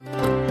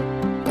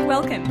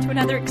Welcome to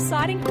another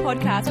exciting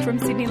podcast from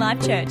Sydney Life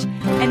Church.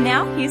 And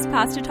now, here's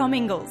Pastor Tom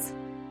Ingalls.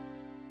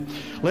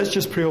 Let's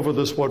just pray over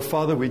this word.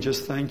 Father, we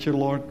just thank you,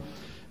 Lord.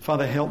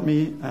 Father, help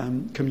me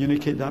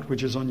communicate that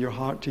which is on your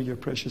heart to your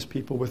precious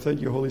people. Without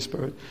your Holy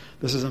Spirit,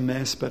 this is a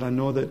mess, but I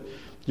know that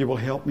you will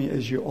help me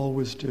as you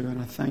always do,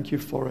 and I thank you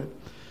for it.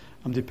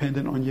 I'm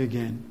dependent on you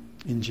again,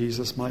 in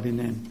Jesus' mighty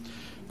name.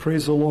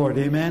 Praise the Lord.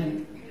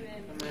 Amen.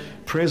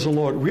 Praise the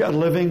Lord. We are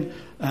living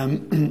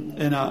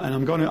and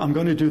I'm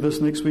going to do this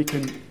next week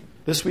and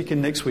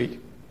next week,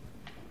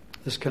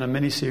 this kind of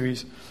mini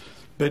series.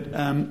 But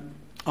I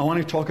want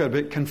to talk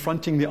about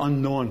confronting the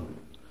unknown.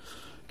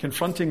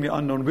 Confronting the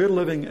unknown. We're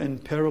living in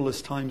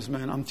perilous times,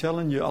 man. I'm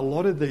telling you, a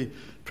lot of the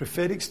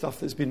prophetic stuff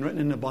that's been written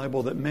in the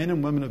Bible that men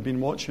and women have been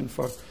watching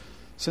for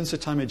since the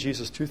time of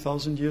Jesus,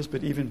 2,000 years,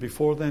 but even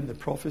before then, the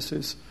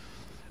prophecies,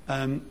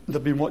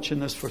 they've been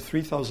watching this for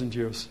 3,000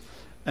 years.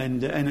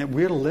 And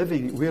we're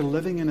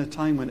living in a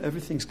time when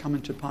everything's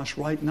coming to pass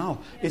right now.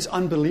 It's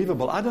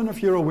unbelievable. I don't know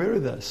if you're aware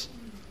of this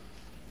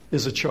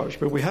as a church,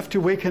 but we have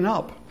to waken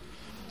up.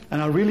 And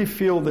I really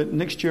feel that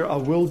next year I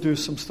will do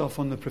some stuff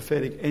on the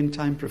prophetic, end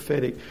time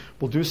prophetic.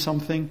 We'll do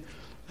something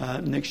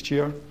next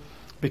year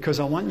because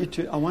I want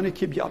to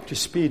keep you up to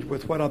speed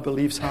with what I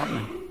believe is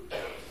happening.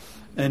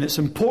 And it's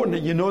important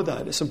that you know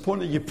that. It's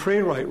important that you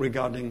pray right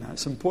regarding that.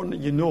 It's important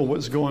that you know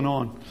what's going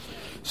on.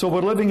 So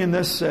we're living in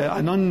this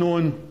an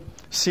unknown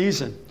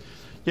season.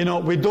 You know,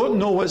 we don't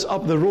know what's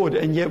up the road,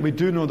 and yet we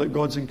do know that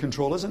God's in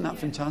control. Isn't that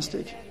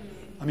fantastic?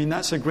 I mean,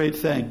 that's a great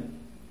thing.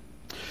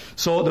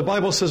 So the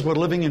Bible says we're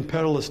living in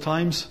perilous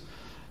times,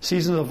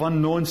 seasons of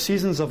unknown,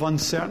 seasons of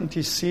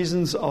uncertainty,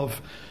 seasons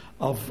of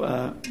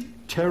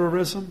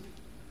terrorism,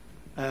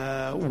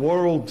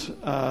 world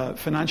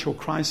financial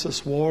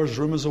crisis, wars,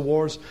 rumors of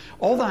wars.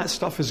 All that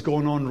stuff is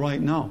going on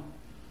right now.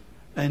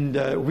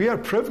 And we are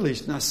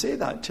privileged, and I say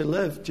that,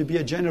 to be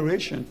a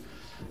generation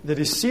that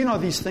has seen all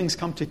these things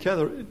come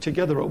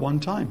together at one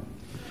time.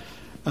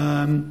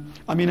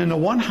 I mean, on the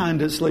one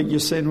hand, it's like you're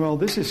saying, well,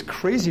 this is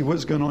crazy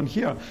what's going on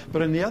here.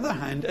 But on the other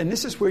hand, and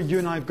this is where you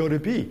and I have got to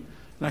be,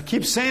 and I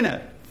keep saying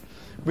it,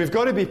 we've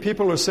got to be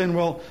people who are saying,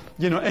 well,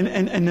 you know,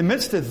 in the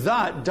midst of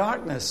that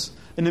darkness,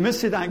 in the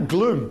midst of that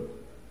gloom,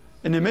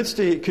 in the midst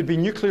of it could be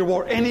nuclear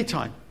war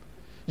anytime.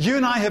 You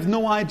and I have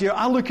no idea.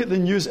 I look at the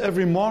news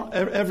every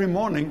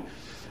morning.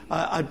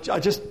 I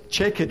just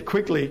check it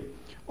quickly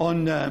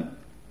on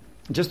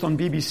just on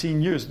BBC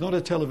News, not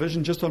a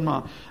television, just on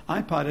my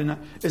iPad. And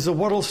is the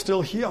world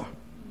still here?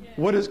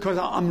 What is? Because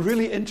I'm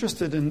really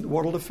interested in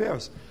world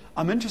affairs.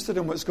 I'm interested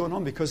in what's going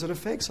on because it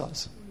affects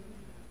us.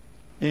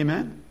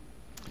 Amen.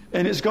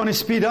 And it's going to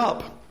speed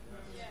up.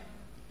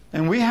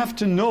 And we have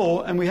to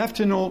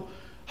know,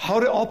 how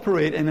to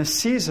operate in a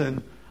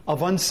season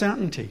of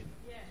uncertainty.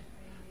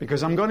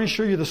 Because I'm going to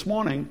show you this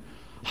morning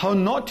how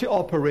not to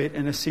operate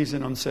in a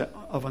season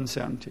of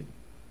uncertainty.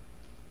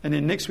 And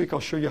then next week I'll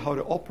show you how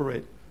to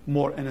operate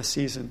more in a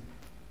season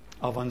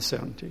of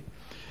uncertainty.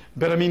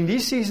 But I mean,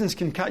 these seasons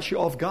can catch you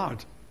off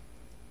guard.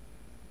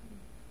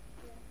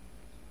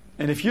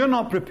 And if you're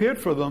not prepared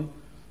for them,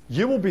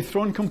 you will be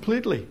thrown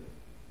completely.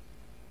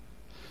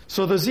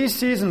 So there's these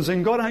seasons,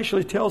 and God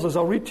actually tells us,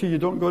 I'll read to you,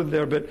 don't go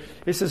there, but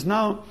it says,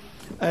 now,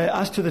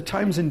 as to the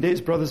times and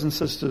dates, brothers and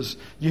sisters,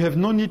 you have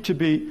no need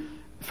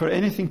for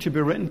anything to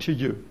be written to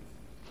you.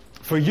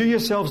 For you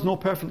yourselves know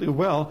perfectly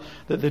well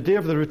that the day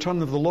of the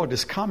return of the Lord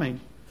is coming,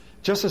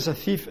 just as a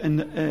thief in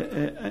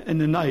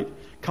the night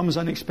comes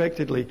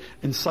unexpectedly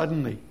and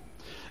suddenly.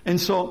 And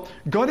so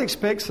God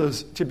expects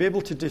us to be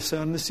able to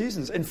discern the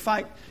seasons. In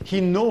fact,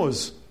 He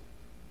knows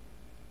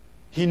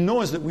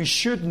that we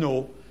should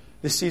know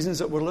the seasons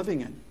that we're living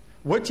in,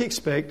 what to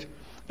expect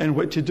and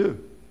what to do.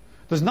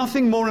 There's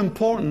nothing more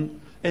important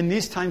in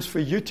these times for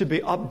you to be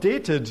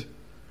updated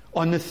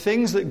on the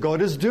things that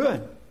God is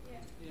doing.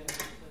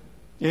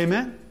 Yeah.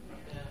 Amen?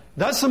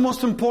 That's the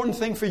most important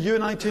thing for you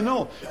and I to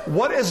know.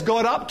 What is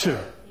God up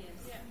to?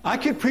 I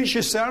could preach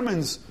you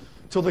sermons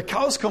till the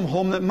cows come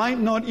home that might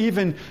not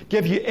even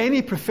give you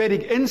any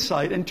prophetic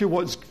insight into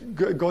what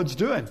God's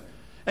doing.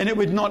 And it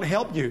would not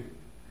help you.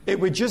 It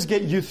would just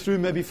get you through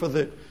maybe to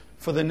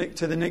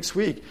the next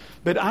week.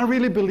 But I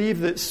really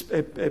believe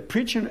that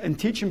preaching and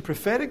teaching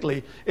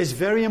prophetically is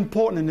very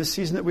important in this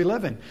season that we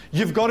live in.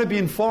 You've got to be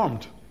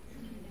informed.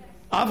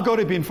 I've got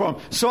to be informed.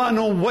 So I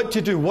know what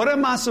to do. What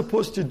am I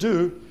supposed to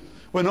do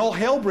when all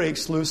hell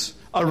breaks loose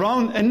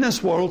around in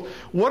this world?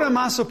 What am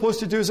I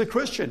supposed to do as a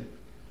Christian?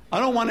 I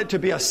don't want it to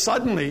be a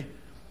suddenly.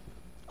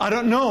 I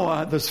don't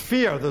know. There's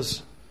fear.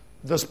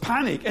 There's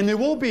panic, and there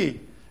will be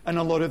in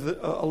a lot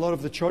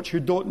of the church who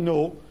don't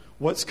know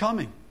what's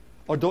coming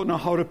or don't know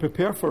how to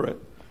prepare for it.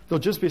 There'll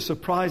just be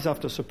surprise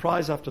after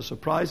surprise after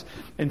surprise,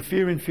 and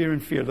fear and fear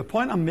and fear. The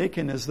point I'm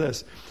making is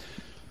this: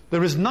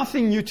 there is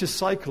nothing new to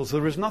cycles.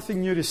 There is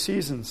nothing new to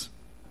seasons.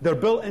 They're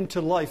built into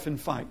life, in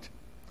fact.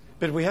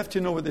 But we have to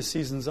know what the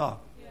seasons are.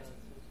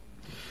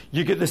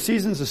 You get the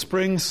seasons of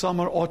spring,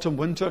 summer, autumn,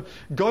 winter.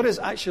 God has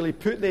actually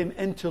put them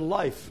into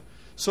life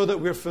so that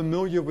we're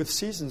familiar with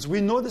seasons.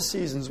 We know the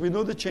seasons. We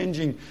know the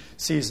changing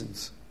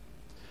seasons.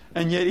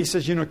 And yet he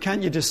says,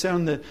 can't you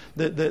discern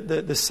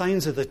the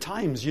signs of the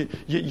times?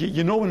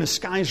 You know when the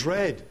sky's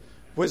red,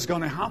 what's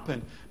going to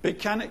happen. But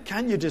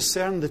can you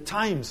discern the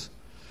times?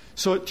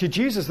 So to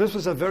Jesus, this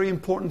was a very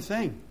important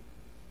thing.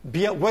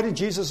 What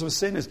Jesus was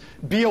saying is,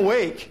 be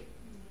awake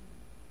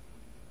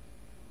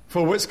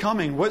for what's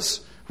coming,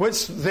 what's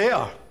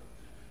there.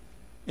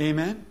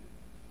 Amen?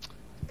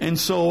 And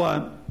so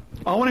I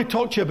want to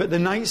talk to you about the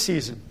night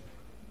season.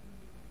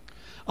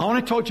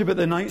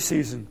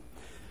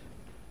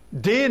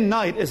 Day and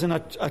night is in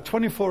a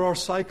 24-hour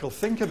cycle.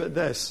 Think about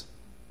this.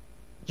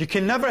 You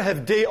can never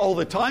have day all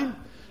the time,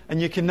 and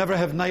you can never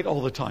have night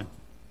all the time.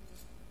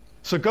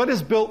 So God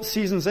has built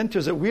seasons into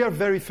us that we are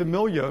very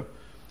familiar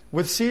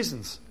with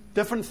seasons.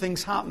 Different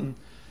things happen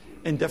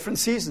in different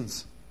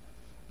seasons.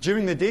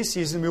 During the day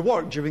season, we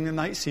work. During the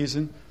night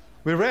season,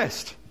 we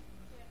rest.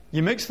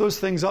 You mix those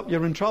things up,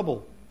 you're in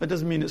trouble. That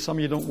doesn't mean that some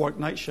of you don't work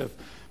night shift.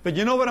 But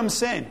you know what I'm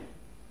saying?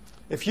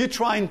 If you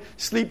try and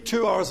sleep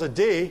 2 hours a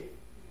day,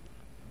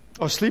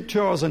 or sleep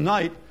 2 hours a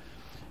night,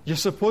 you're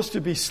supposed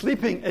to be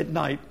sleeping at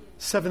night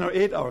 7 or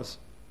 8 hours.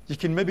 You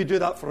can maybe do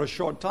that for a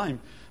short time,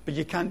 but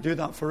you can't do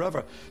that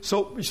forever.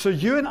 So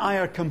you and I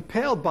are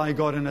compelled by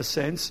God, in a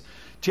sense,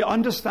 to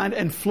understand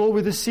and flow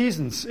with the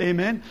seasons.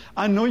 Amen?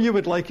 I know you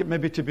would like it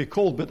maybe to be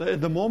cold, but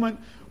at the moment,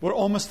 we're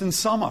almost in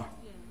summer.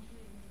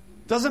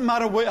 Doesn't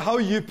matter how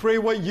you pray,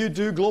 what you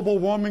do, global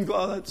warming,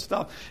 all that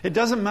stuff. It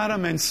doesn't matter,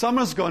 man.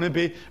 Summer's going to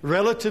be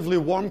relatively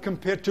warm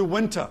compared to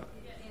winter.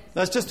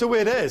 That's just the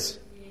way it is.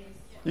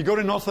 You go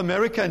to North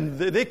America and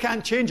they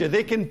can't change it.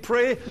 They can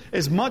pray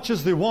as much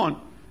as they want.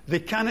 They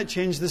cannot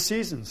change the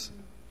seasons.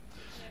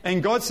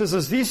 And God says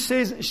there's these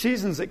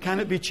seasons that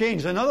cannot be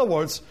changed. In other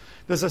words,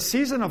 there's a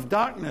season of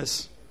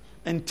darkness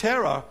and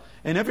terror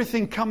and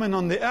everything coming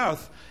on the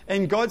earth.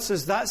 And God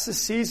says that's the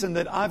season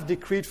that I've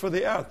decreed for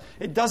the earth.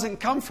 It doesn't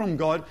come from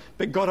God,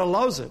 but God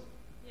allows it.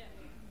 Yeah.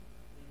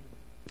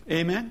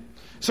 Amen?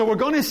 So we're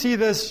going to see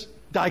this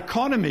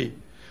dichotomy.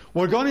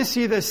 We're going to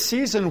see this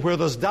season where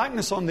there's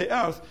darkness on the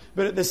earth,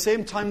 but at the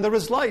same time there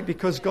is light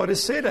because God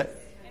has said it.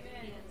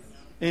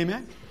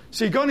 Amen?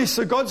 So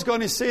God's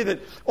going to say that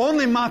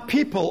only my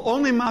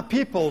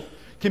people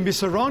can be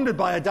surrounded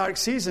by a dark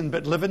season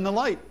but live in the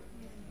light.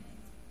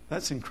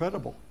 That's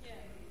incredible.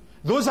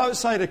 Those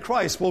outside of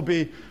Christ will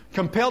be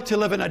compelled to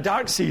live in a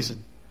dark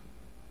season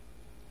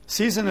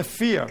of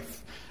fear.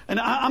 And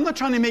I'm not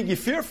trying to make you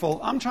fearful.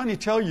 I'm trying to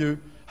tell you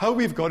how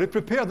we've got to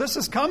prepare. This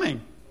is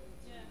coming.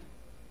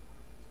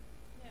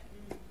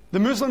 The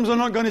Muslims are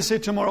not going to say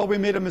tomorrow, we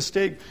made a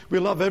mistake, we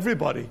love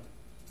everybody.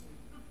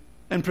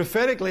 And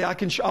prophetically,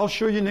 I'll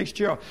show you next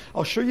year.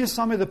 I'll show you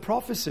some of the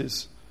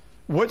prophecies,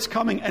 what's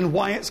coming and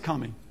why it's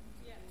coming.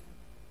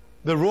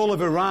 The role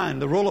of Iran,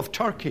 the role of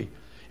Turkey.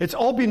 It's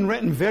all been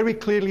written very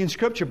clearly in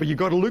Scripture, but you've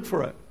got to look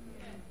for it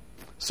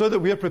so that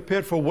we are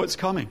prepared for what's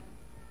coming.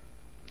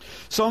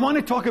 So I want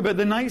to talk about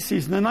the night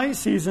season. The night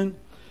season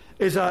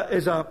is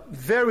a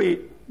very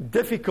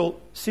difficult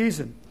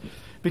season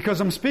because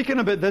I'm speaking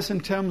about this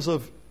in terms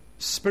of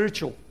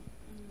spiritually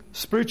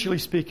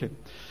speaking.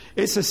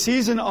 It's a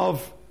season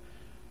of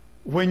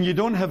when you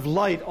don't have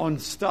light on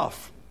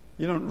stuff.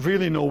 You don't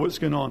really know what's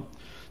going on.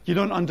 You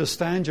don't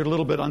understand. You're a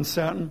little bit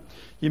uncertain.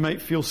 You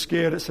might feel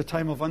scared. It's a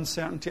time of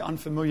uncertainty,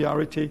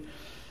 unfamiliarity.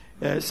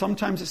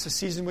 Sometimes it's a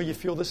season where you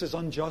feel this is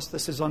unjust,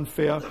 this is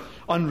unfair,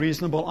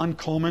 unreasonable,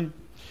 uncommon,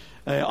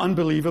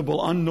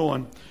 unbelievable,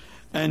 unknown.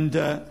 And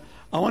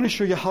I want to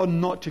show you how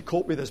not to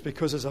cope with this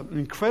because there's an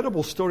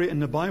incredible story in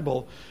the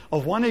Bible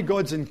of one of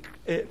God's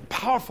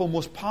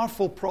most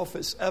powerful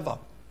prophets ever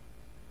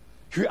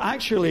who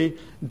actually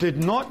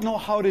did not know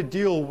how to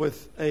deal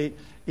with a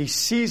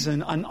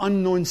season, an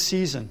unknown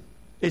season.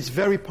 It's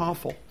very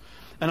powerful.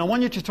 And I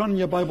want you to turn in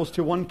your Bibles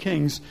to 1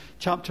 Kings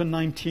chapter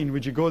 19.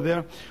 Would you go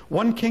there?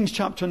 1 Kings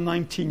chapter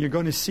 19, you're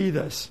going to see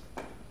this.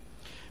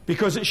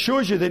 Because it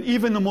shows you that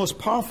even the most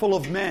powerful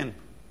of men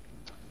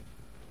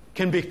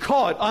can be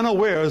caught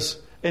unawares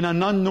in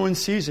an unknown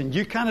season.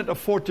 You cannot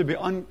afford to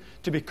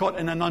be caught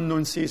in an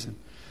unknown season.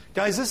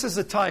 Guys, this is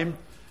the time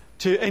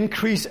to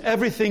increase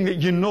everything that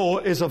you know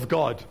is of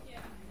God.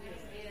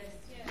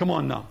 Come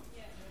on now.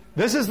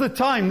 This is the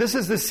time. This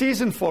is the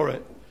season for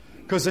it.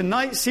 Because the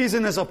night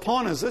season is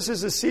upon us. This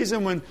is the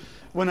season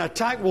when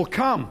attack will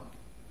come.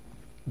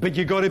 But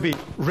you've got to be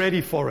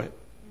ready for it.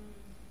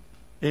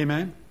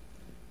 Amen?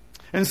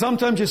 And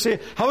sometimes you say,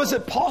 how is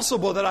it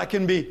possible that I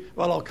can be...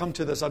 Well, I'll come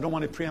to this. I don't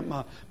want to preempt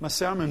my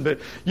sermon. But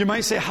you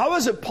might say, how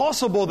is it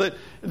possible that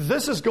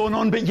this is going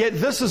on, but yet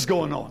this is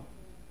going on?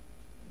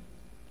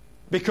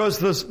 Because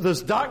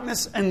there's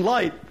darkness and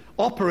light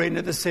operating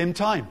at the same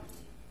time.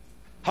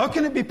 How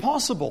can it be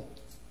possible?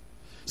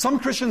 Some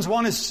Christians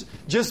want to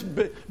just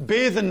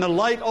bathe in the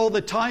light all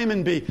the time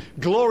and be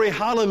glory,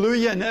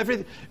 hallelujah, and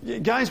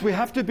everything. Guys, we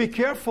have to be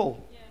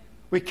careful.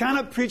 We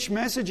cannot preach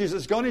messages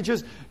that's going to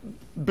just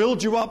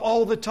build you up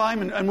all the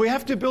time, and we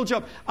have to build you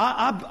up.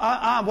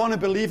 I want to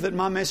believe that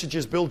my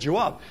messages build you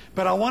up,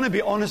 but I want to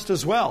be honest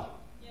as well.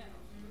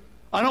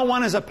 I don't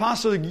want as a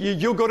pastor,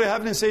 you'll go to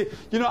heaven and say,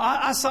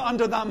 I sat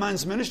under that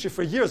man's ministry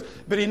for years,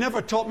 but he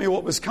never taught me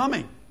what was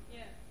coming.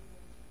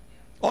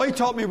 All he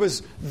taught me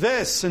was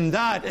this and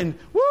that, and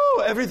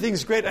woo,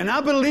 everything's great. And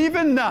I believe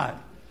in that.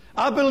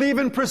 I believe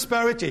in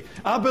prosperity.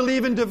 I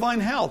believe in divine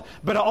health.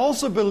 But I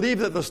also believe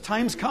that there's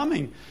times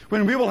coming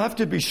when we will have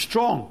to be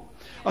strong.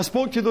 I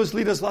spoke to those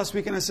leaders last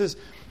week and I says,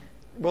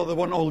 well, they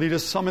weren't all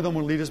leaders. Some of them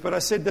were leaders. But I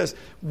said this,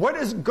 what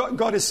is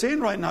God is saying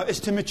right now is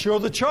to mature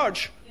the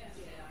church.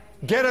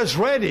 Get us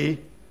ready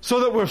so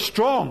that we're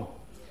strong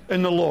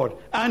in the Lord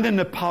and in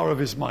the power of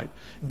His might.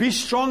 Be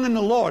strong in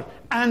the Lord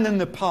and in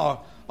the power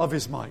of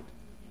His might.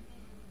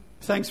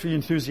 Thanks for your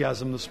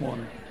enthusiasm this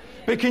morning.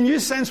 But can you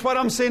sense what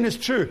I'm saying is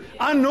true?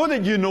 I know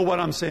that you know what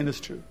I'm saying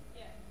is true.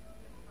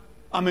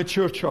 A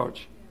mature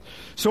church.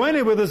 So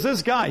anyway, there's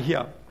this guy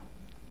here.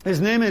 His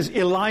name is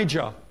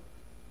Elijah.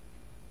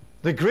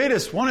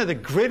 One of the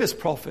greatest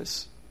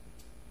prophets.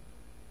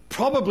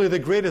 Probably the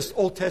greatest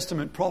Old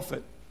Testament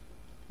prophet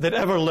that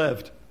ever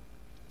lived.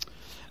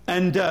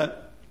 And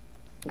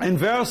in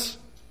verse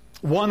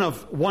 1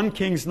 of 1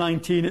 Kings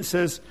 19, it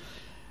says,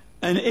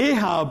 and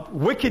Ahab,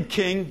 wicked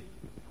king,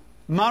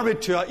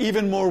 married to an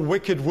even more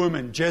wicked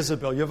woman,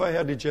 Jezebel. You've ever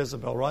heard of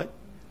Jezebel, right?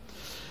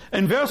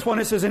 In verse 1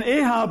 it says, and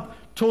Ahab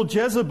told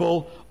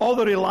Jezebel all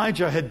that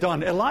Elijah had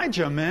done.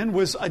 Elijah, man,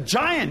 was a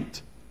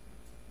giant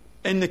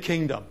in the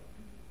kingdom.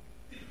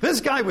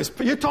 This guy was,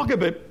 you talk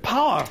about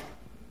power.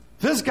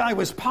 This guy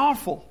was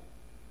powerful.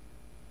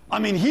 I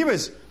mean, he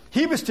was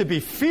to be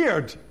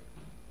feared.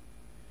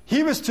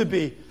 He was to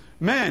be,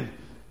 man,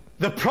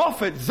 the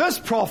prophet, this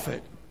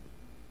prophet.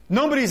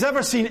 Nobody's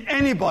ever seen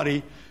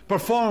anybody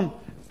perform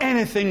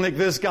anything like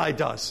this guy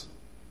does.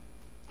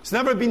 It's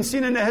never been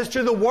seen in the history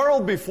of the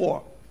world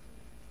before.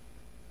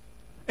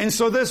 And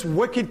so this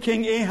wicked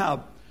king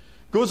Ahab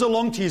goes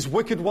along to his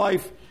wicked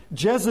wife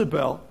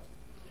Jezebel,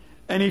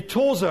 and he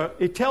tells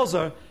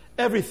her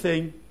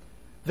everything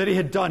that he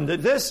had done.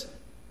 That this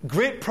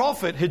great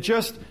prophet had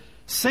just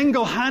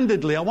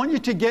single-handedly, I want you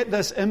to get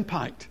this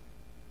impact.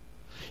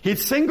 He'd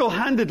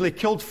single-handedly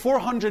killed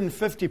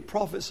 450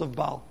 prophets of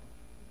Baal.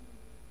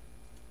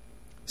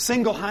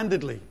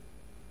 Single-handedly.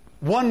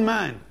 One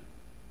man.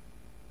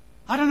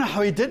 I don't know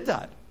how he did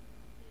that.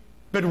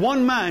 But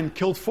one man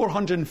killed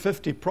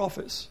 450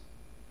 prophets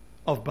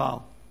of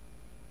Baal.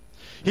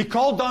 He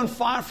called down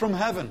fire from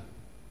heaven.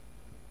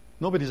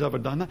 Nobody's ever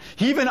done that.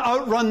 He even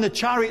outrun the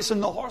chariots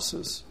and the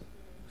horses.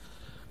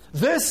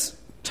 This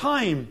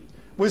time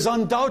was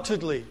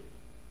undoubtedly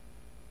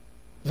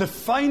the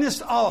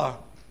finest hour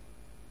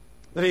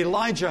that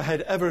Elijah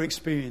had ever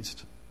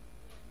experienced.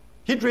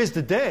 He'd raised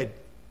the dead.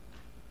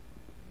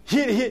 He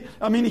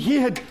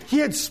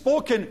had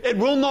spoken, it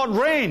will not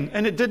rain,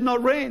 and it did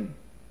not rain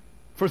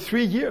for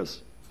 3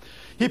 years.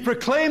 He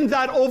proclaimed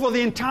that over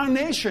the entire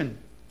nation,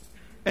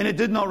 and it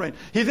did not rain.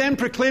 He then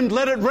proclaimed,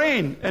 let it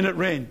rain, and it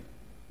rained.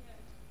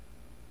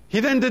 He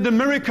then did the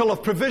miracle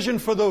of provision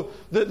for the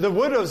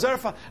widow of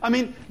Zarephath. I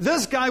mean,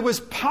 this guy was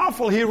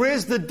powerful. He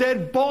raised the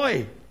dead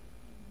boy.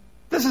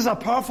 This is a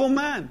powerful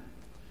man.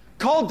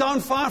 Called down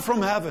fire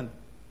from heaven.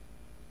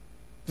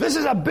 This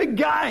is a big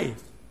guy.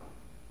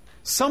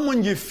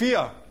 Someone you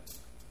fear.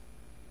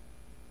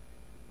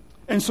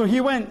 And so he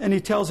went and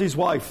he tells his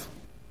wife,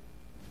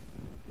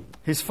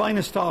 his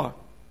finest hour.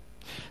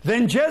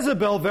 Then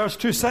Jezebel, verse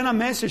 2, sent a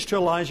message to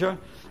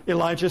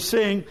Elijah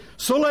saying,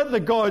 so let the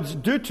gods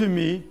do to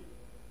me,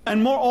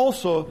 and more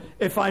also,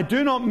 if I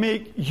do not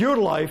make your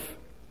life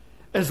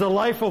as the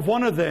life of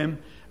one of them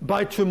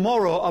by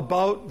tomorrow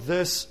about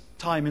this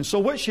time. And so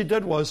what she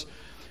did was,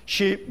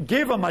 she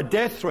gave him a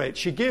death threat.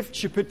 She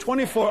put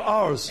 24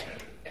 hours,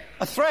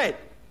 a threat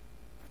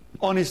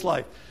on his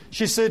life.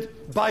 She said,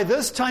 by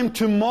this time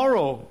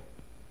tomorrow,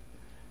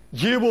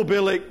 you will be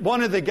like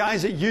one of the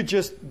guys that you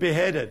just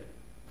beheaded.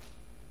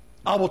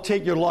 I will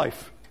take your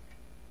life.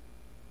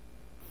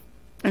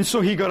 And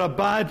so he got a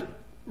bad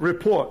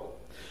report.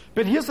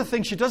 But here's the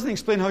thing, she doesn't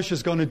explain how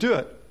she's going to do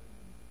it.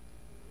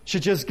 She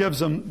just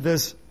gives him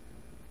this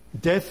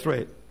death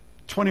threat,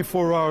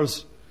 24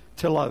 hours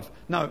to live.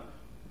 Now,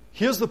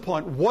 here's the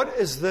point. What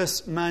is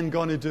this man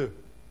going to do?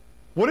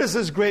 What is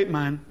this great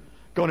man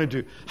going to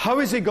do?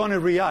 How is he going to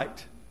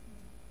react?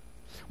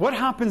 What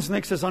happens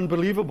next is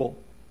unbelievable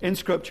in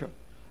Scripture,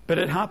 but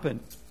it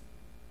happened.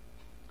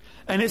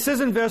 And it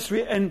says in verse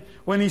 3, and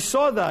when he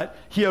saw that,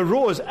 he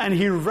arose and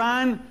he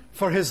ran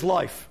for his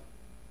life.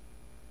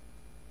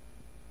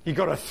 He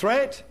got a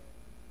threat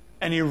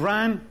and he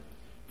ran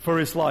for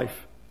his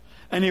life.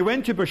 And he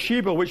went to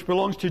Beersheba, which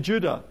belongs to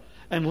Judah,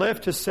 and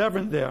left his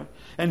servant there.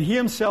 And he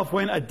himself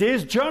went a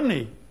day's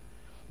journey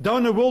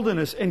down the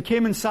wilderness and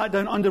came and sat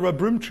down under a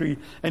broom tree.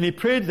 And he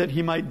prayed that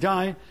he might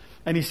die.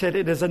 And he said,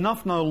 it is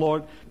enough now,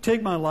 Lord.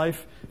 Take my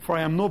life, for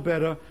I am no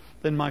better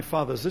than my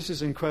father's. This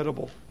is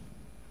incredible.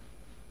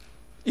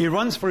 He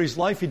runs for his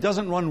life. He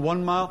doesn't run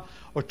 1 mile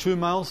or 2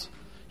 miles.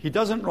 He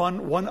doesn't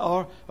run 1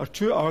 hour or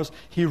 2 hours.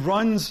 He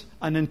runs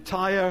an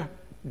entire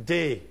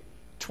day,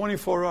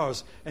 24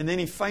 hours. And then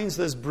he finds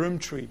this broom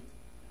tree.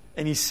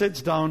 And he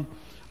sits down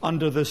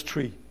under this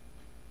tree.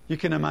 You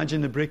can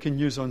imagine the breaking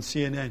news on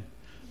CNN.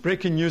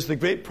 Breaking news, the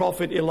great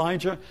prophet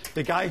Elijah,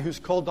 the guy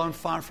who's called down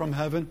fire from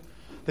heaven,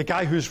 the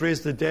guy who's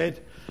raised the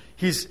dead.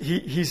 He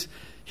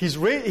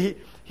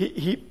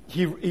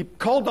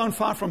called down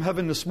fire from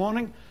heaven this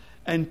morning,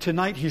 and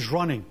tonight he's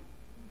running.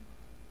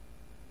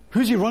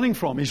 Who's he running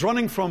from? He's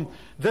running from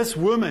this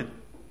woman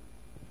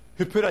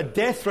who put a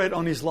death threat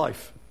on his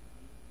life.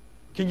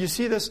 Can you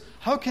see this?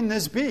 How can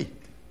this be?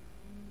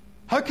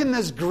 How can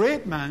this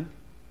great man,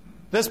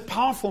 this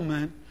powerful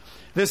man,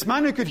 this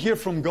man who could hear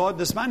from God,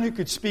 this man who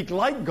could speak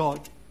like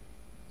God,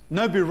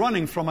 now be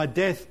running from a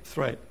death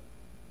threat?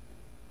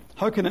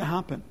 How can it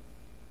happen?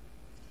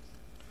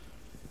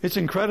 It's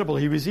incredible.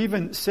 He was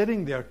even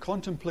sitting there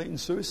contemplating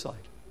suicide.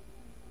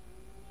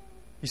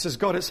 He says,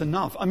 God, it's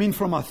enough. I mean,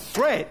 from a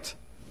threat.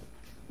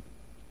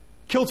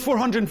 Killed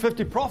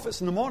 450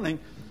 prophets in the morning,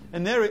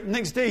 and there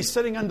next day he's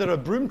sitting under a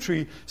broom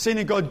tree saying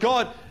to God,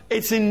 God,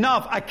 it's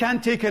enough. I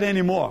can't take it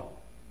anymore.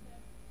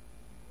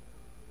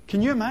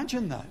 Can you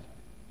imagine that?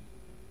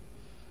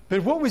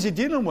 But what was he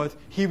dealing with?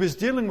 He was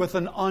dealing with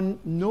an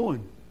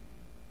unknown.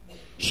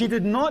 She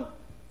did not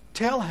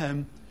tell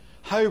him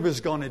how he was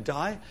going to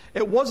die.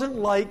 It wasn't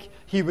like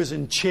he was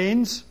in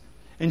chains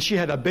and she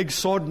had a big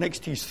sword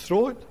next to his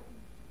throat.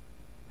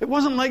 It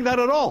wasn't like that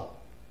at all.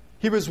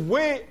 He was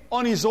way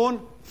on his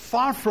own,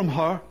 far from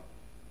her,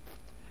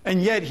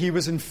 and yet he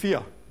was in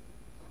fear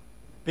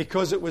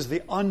because it was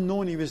the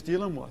unknown he was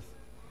dealing with.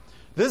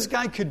 This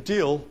guy could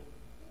deal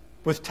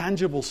with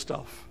tangible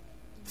stuff,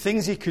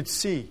 things he could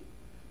see,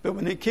 but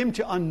when it came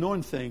to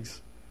unknown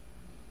things,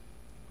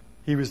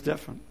 he was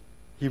different.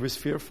 He was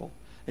fearful.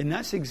 And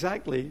that's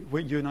exactly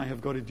what you and I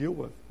have got to deal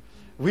with.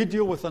 We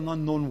deal with an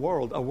unknown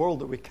world, a world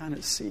that we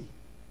cannot see.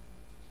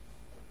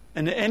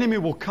 And the enemy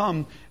will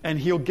come and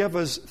he'll give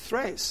us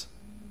threats.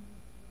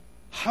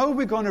 How are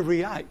we going to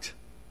react?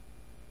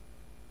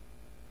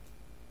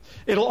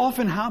 It'll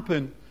often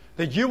happen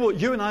that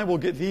you and I will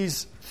get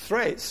these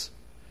threats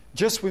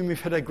just when we've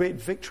had a great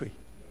victory,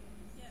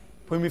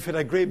 when we've had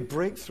a great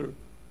breakthrough.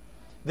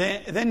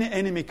 Then the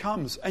enemy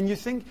comes, and you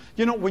think,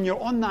 when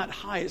you're on that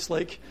high, it's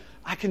like,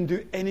 I can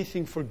do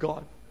anything for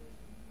God.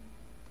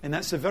 And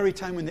that's the very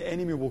time when the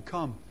enemy will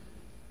come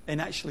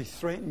and actually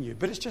threaten you.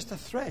 But it's just a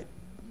threat.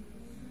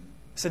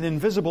 It's an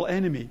invisible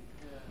enemy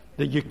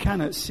that you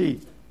cannot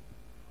see.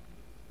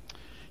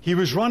 He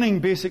was running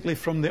basically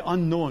from the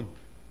unknown.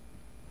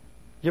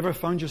 You ever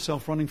found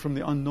yourself running from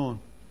the unknown?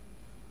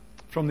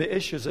 From the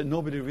issues that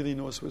nobody really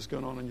knows what's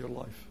going on in your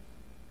life.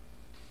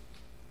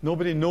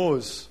 Nobody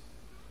knows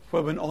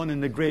what went on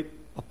in the great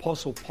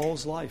Apostle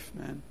Paul's life,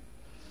 man.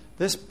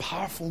 This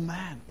powerful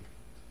man.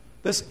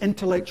 This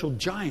intellectual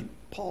giant,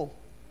 Paul.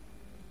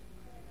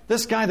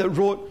 This guy that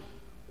wrote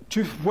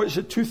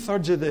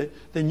 2/3 of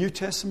the New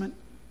Testament.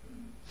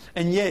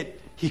 And yet,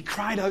 he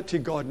cried out to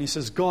God and he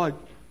says, God,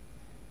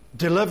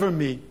 deliver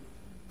me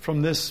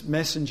from this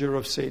messenger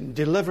of Satan.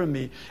 Deliver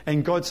me.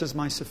 And God says,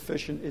 my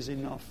sufficient is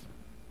enough.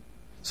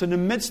 So in the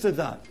midst of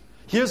that,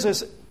 here's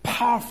this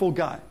powerful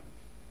guy.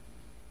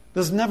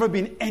 There's never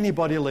been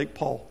anybody like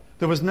Paul.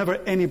 There was never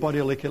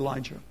anybody like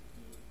Elijah.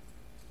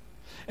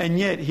 And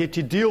yet he had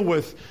to deal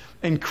with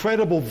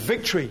incredible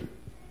victory.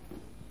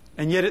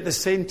 And yet at the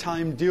same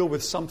time deal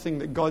with something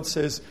that God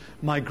says,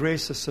 my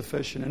grace is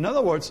sufficient. In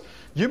other words,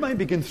 you might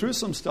be going through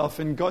some stuff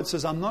and God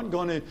says, I'm not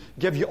going to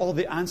give you all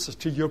the answers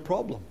to your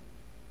problem.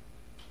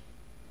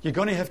 You're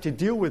going to have to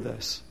deal with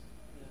this.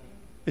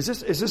 Is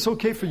this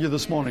okay for you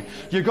this morning?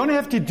 You're going to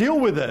have to deal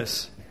with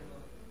this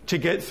to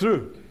get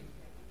through.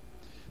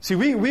 See,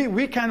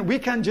 we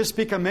can't just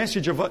speak a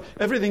message of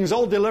everything's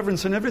all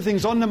deliverance and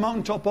everything's on the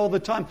mountaintop all the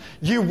time.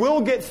 You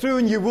will get through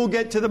and you will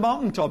get to the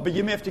mountaintop, but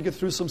you may have to get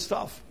through some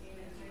stuff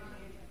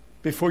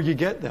before you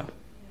get there.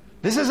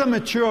 This is a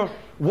mature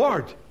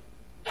word.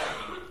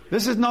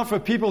 This is not for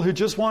people who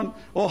just want,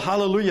 oh,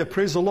 hallelujah,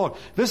 praise the Lord.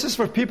 This is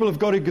for people who've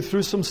got to go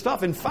through some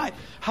stuff. In fact,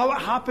 how it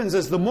happens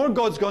is the more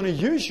God's going to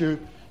use you,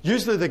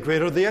 usually the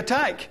greater the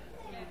attack.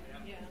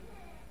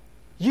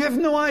 You have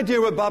no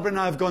idea what Barbara and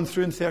I have gone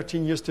through in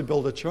 13 years to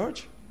build a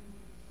church.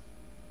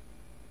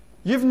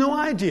 You have no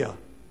idea.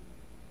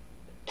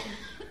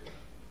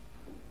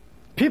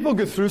 People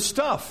go through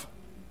stuff.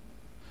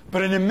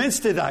 But in the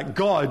midst of that,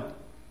 God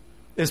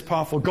is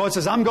powerful. God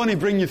says, I'm going to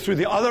bring you through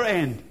the other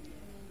end.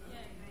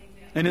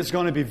 And it's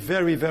going to be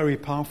very, very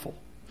powerful.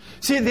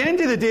 See, at the end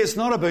of the day, it's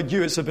not about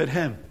you, it's about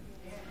Him.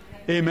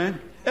 Amen.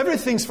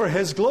 Everything's for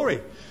His glory.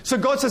 So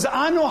God says,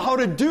 I know how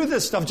to do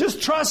this stuff.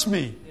 Just trust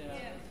me.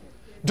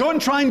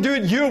 Don't try and do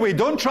it your way.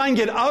 Don't try and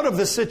get out of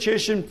the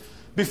situation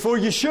before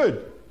you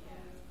should.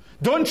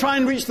 Don't try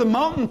and reach the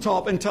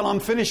mountaintop until I'm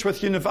finished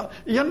with university.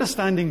 You're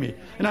understanding me?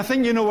 And I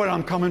think you know where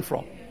I'm coming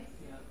from.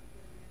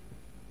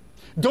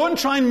 Don't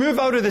try and move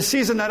out of the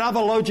season that I've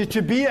allowed you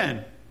to be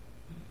in.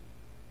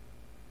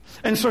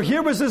 And so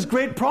here was this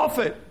great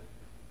prophet.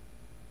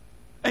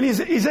 And he's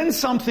in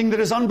something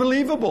that is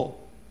unbelievable.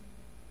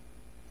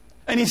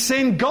 And he's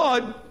saying,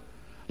 God,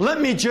 let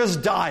me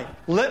just die.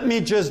 Let me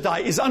just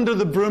die. He's under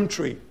the broom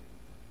tree.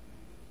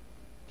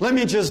 Let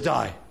me just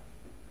die.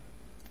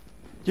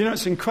 You know,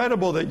 it's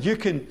incredible that you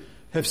can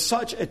have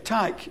such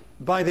attack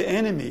by the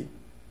enemy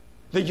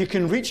that you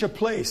can reach a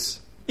place,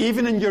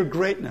 even in your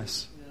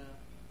greatness,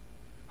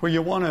 where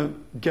you want to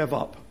give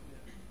up.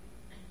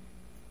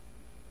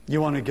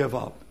 You want to give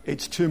up.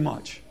 It's too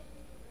much.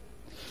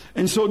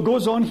 And so it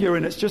goes on here,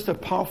 and it's just a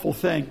powerful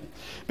thing.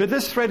 But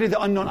this threat of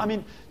the unknown, I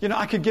mean,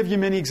 I could give you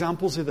many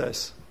examples of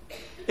this.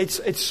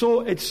 It's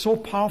so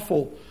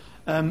powerful,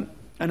 and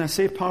I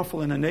say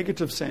powerful in a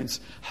negative sense,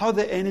 how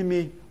the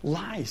enemy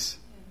lies.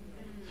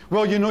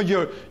 Well,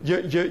 your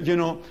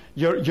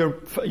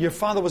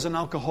father was an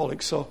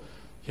alcoholic, so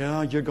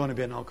yeah, you're going to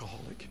be an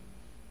alcoholic.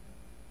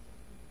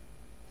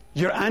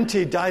 Your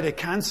auntie died of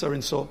cancer,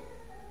 and so,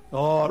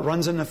 it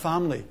runs in the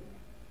family.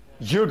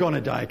 You're going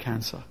to die of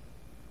cancer.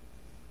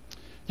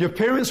 Your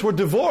parents were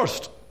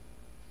divorced.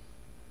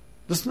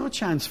 There's no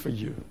chance for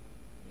you.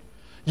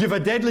 You have a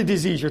deadly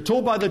disease. You're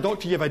told by the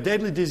doctor you have a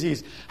deadly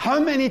disease. How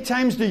many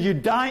times do you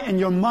die in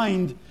your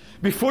mind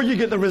before you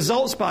get the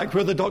results back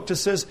where the doctor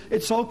says,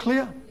 it's all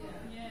clear?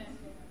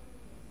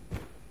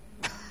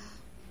 Yeah.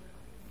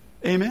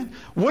 Amen?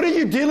 What are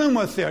you dealing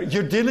with there?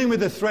 You're dealing with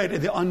the threat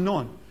of the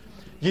unknown.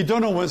 You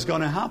don't know what's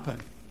going to happen.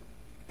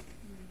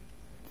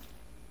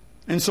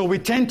 And so we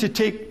tend to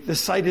take the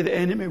side of the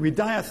enemy. We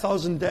die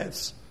 1,000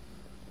 deaths.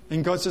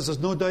 And God says there's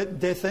no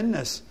death in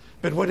this.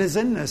 But what is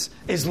in this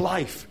is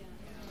life.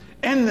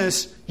 In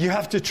this, you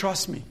have to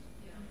trust me.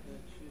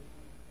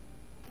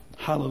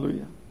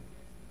 Hallelujah.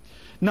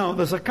 Now,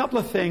 there's a couple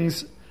of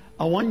things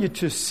I want you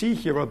to see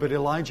here about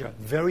Elijah.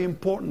 Very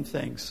important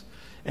things.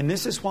 And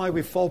this is why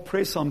we fall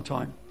prey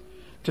sometime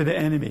to the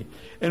enemy.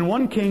 In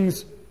 1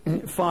 Kings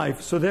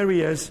 5, so there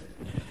he is.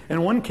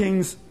 In 1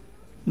 Kings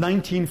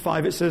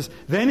 19:5 it says,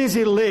 then as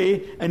he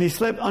lay and he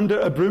slept under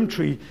a broom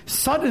tree,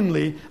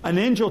 suddenly an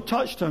angel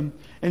touched him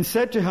and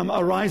said to him,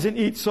 arise and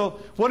eat. So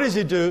what does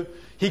he do?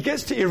 He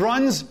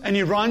runs and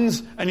he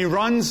runs and he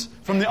runs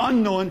from the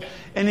unknown,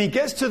 and he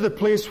gets to the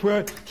place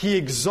where he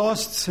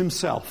exhausts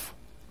himself.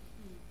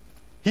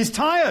 He's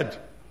tired.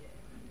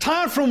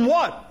 Tired from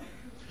what?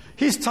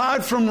 He's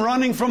tired from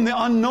running from the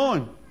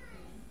unknown.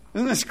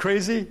 Isn't this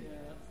crazy?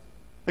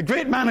 A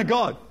great man of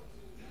God.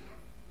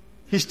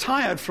 He's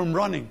tired from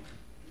running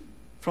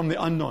from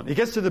the unknown. He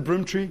gets to the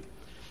broom tree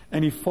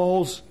and he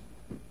falls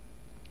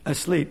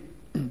asleep.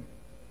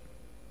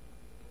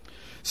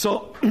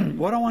 So,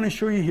 what I want to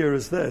show you here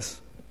is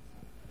this.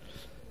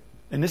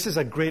 And this is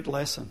a great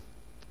lesson.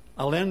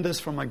 I learned this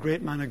from a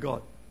great man of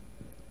God.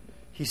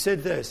 He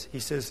said this. He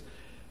says,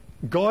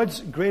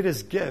 God's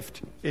greatest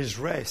gift is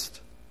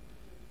rest.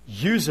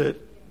 Use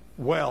it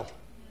well.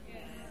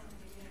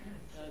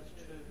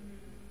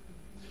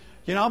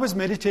 I was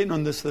meditating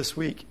on this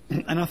week,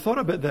 and I thought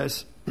about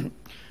this.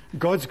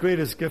 God's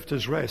greatest gift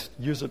is rest.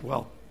 Use it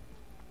well.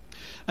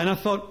 And I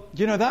thought,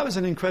 that was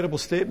an incredible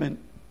statement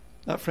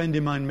that friend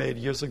of mine made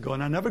years ago,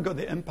 and I never got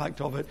the impact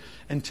of it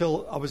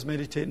until I was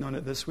meditating on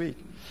it this week.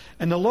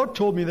 And the Lord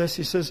told me this.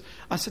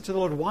 I said to the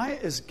Lord, why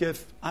is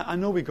gift, I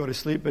know we go to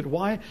sleep, but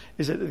why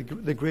is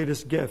it the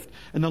greatest gift?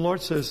 And the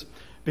Lord says,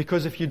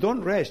 because if you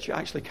don't rest, you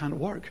actually can't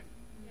work.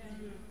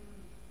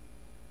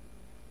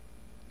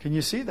 Can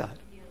you see that?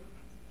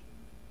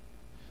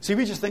 See,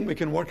 we just think we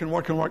can work and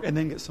work and work and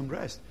then get some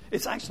rest.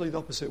 It's actually the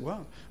opposite way.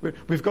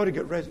 We've got to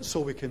get rest so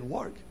we can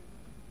work.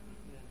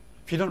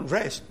 If you don't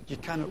rest, you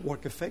cannot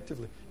work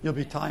effectively. You'll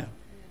be tired.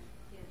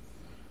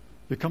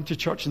 You come to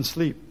church and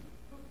sleep.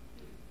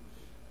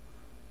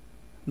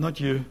 Not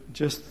you,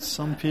 just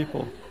some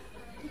people.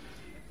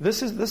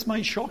 This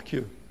might shock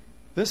you.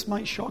 This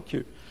might shock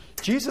you.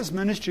 Jesus'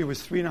 ministry was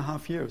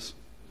 3.5 years.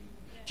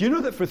 Do you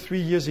know that for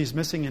 3 years he's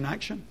missing in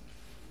action?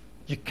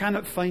 You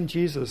cannot find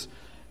Jesus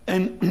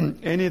in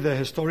any of the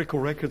historical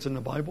records in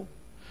the Bible.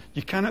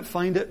 You cannot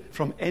find it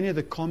from any of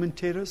the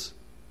commentators.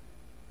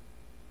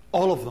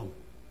 All of them.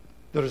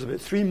 There is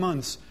about 3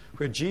 months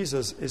where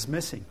Jesus is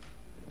missing.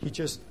 He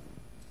just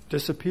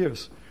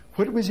disappears.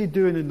 What was he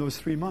doing in those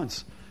 3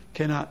 months?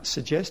 Can I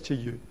suggest to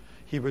you,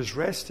 he was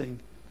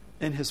resting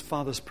in his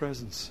Father's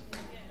presence.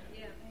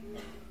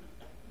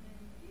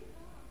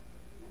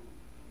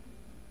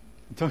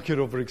 Don't get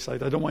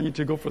overexcited. I don't want you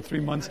to go for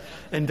 3 months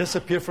and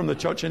disappear from the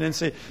church and then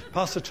say,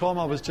 Pastor Tom,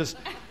 I was just...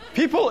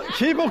 People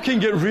can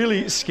get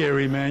really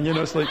scary, man.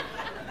 It's like,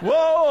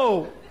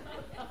 whoa!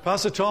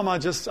 Pastor Tom,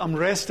 I'm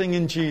resting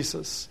in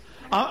Jesus.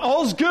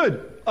 All's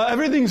good.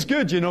 Everything's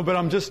good, but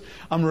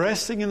I'm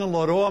resting in the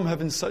Lord. Oh, I'm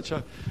having such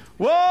a...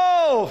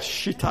 Whoa!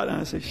 And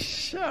I say,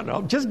 shut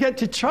up. Just get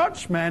to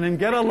church, man, and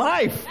get a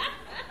life.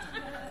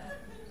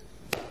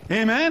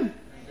 Amen?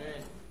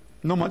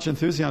 Not much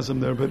enthusiasm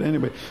there, but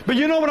anyway. But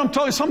you know what I'm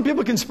talking. Some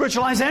people can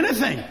spiritualize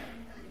anything.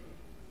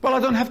 Well,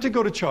 I don't have to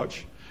go to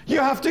church. You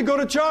have to go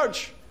to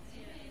church.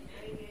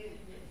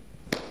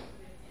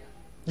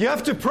 You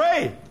have to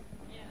pray.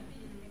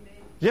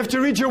 You have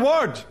to read your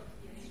word.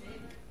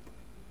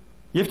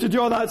 You have to do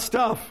all that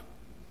stuff.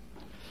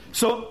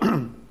 So,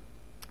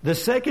 the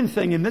second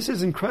thing, and this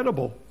is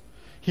incredible,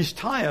 he's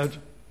tired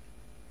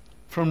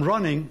from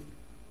running.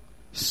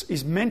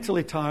 He's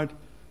mentally tired.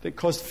 That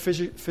caused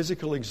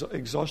physical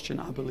exhaustion,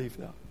 I believe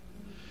that.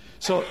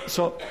 So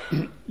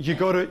you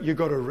got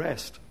to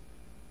rest.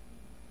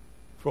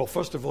 Well,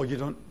 first of all, you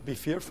don't be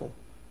fearful.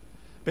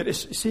 But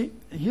see,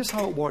 here's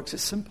how it works.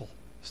 It's simple.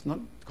 It's not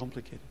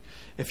complicated.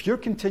 If you're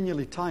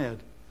continually tired,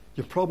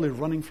 you're probably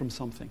running from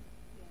something.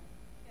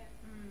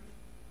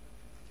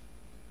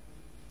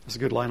 That's a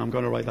good line. I'm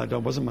going to write that down.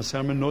 It wasn't my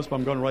sermon notes, but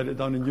I'm going to write it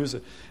down and use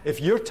it. If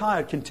you're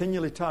tired,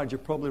 continually tired, you're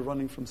probably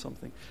running from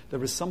something.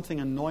 There is something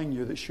annoying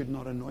you that should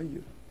not annoy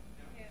you.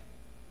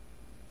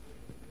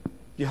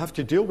 You have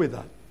to deal with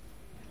that.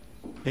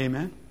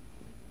 Amen?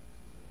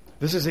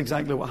 This is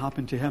exactly what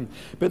happened to him.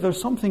 But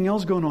there's something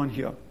else going on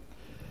here.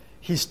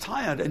 He's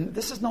tired, and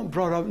this is not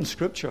brought out in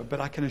Scripture, but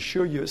I can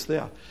assure you it's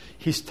there.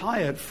 He's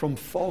tired from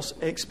false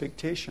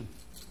expectation.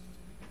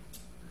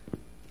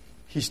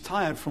 He's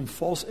tired from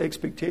false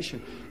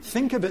expectation.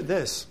 Think about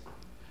this.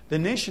 The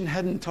nation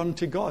hadn't turned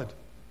to God.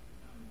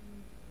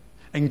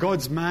 And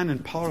God's man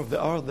and power of the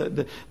hour,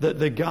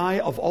 the guy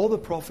of all the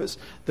prophets,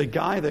 the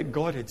guy that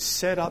God had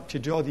set up to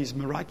do all these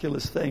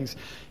miraculous things,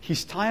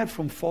 he's tired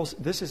from false.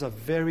 This is a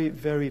very,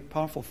 very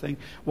powerful thing.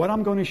 What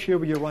I'm going to share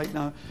with you right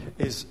now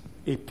is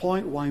a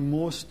point why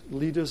most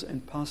leaders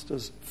and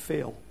pastors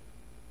fail.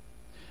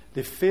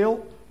 They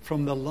fail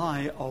from the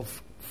lie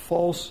of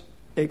false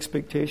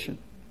expectation.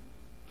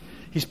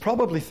 He's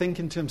probably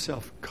thinking to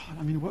himself, God,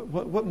 I mean,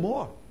 what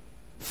more?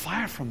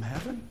 Fire from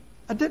heaven?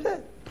 I did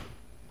it.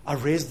 I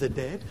raised the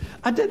dead?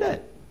 I did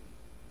it.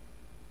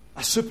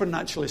 I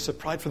supernaturally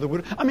supplied for the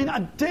widow? I mean, I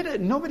did it.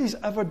 Nobody's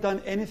ever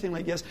done anything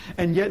like this.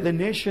 And yet the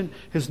nation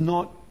has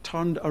not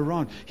turned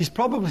around. He's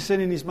probably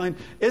saying in his mind,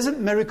 isn't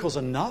miracles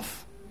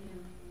enough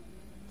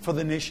for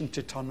the nation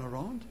to turn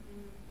around?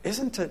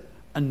 Isn't it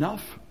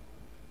enough?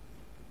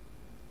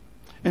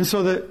 And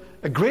so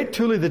a great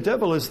tool of the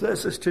devil is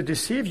this, is to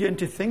deceive you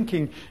into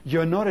thinking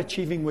you're not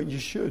achieving what you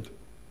should.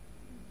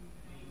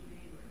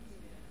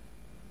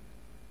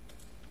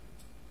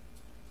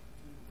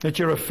 That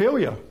you're a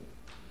failure.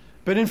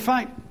 But in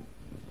fact,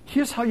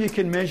 here's how you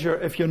can measure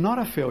if you're not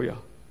a failure.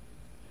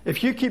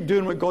 If you keep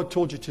doing what God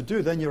told you to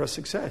do, then you're a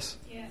success.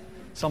 Yeah.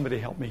 Somebody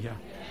help me here.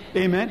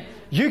 Yeah. Amen.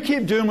 You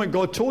keep doing what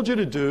God told you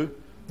to do,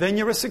 then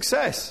you're a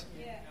success.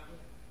 Yeah.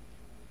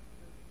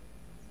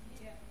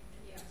 Yeah.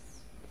 Yes.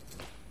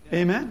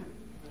 Amen.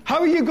 How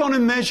are you going to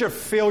measure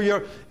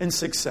failure and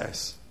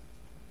success?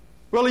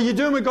 Well, are you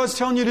doing what God's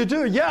telling you to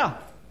do? Yeah.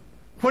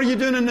 What are you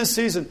doing in this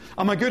season?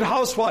 I'm a good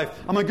housewife.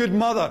 I'm a good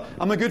mother.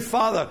 I'm a good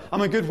father.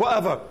 I'm a good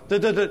whatever.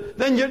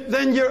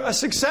 Then you're a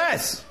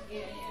success.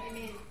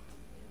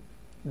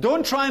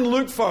 Don't try and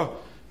look for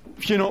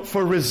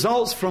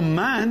results from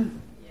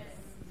man,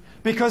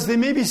 because there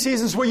may be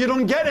seasons where you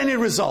don't get any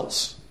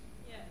results.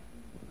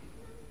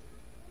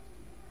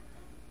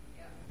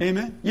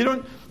 Amen. You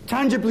don't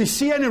tangibly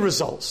see any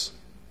results.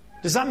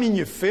 Does that mean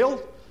you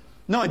failed?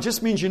 No, it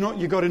just means you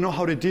got to know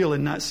how to deal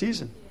in that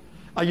season.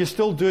 Are you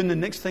still doing the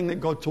next thing that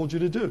God told you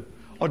to do?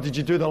 Or did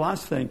you do the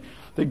last thing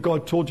that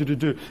God told you to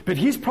do? But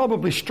he's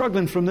probably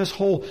struggling from this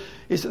whole...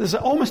 There's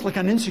almost like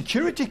an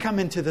insecurity come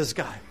into this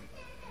guy.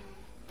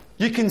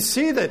 You can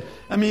see that.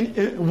 I mean,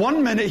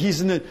 1 minute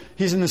he's in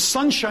the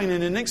sunshine,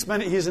 and the next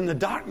minute he's in the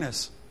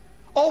darkness.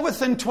 All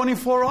within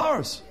 24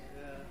 hours.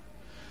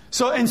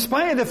 So in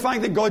spite of the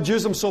fact that God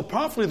used him so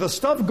powerfully, there's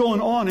stuff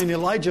going on in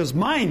Elijah's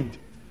mind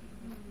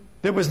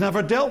that was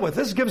never dealt with.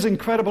 This gives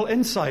incredible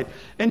insight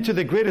into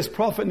the greatest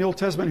prophet in the Old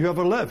Testament who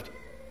ever lived.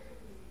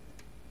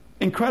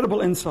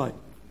 Incredible insight.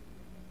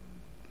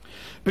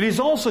 But he's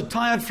also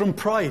tired from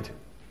pride.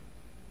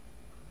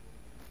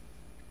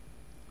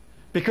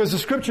 Because the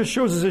Scripture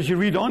shows us, as you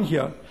read on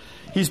here,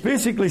 he's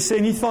basically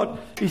saying he thought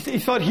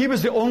he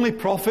was the only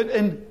prophet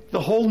in the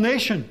whole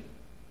nation.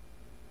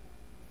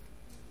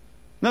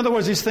 In other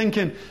words, he's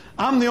thinking,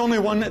 I'm the only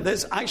one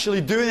that's actually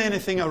doing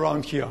anything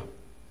around here.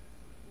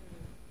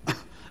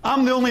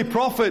 I'm the only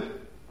prophet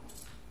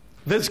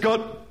that's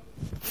got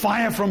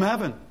fire from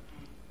heaven.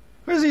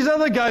 Where's these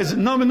other guys?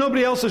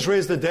 Nobody else has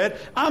raised the dead.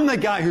 I'm the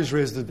guy who's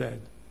raised the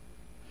dead.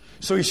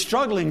 So he's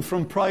struggling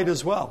from pride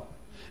as well.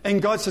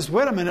 And God says,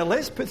 wait a minute,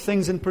 let's put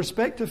things in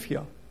perspective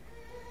here.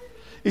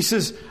 He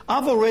says,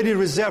 I've already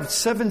reserved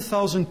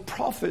 7,000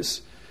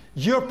 prophets.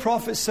 Your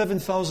prophet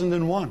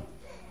 7,001.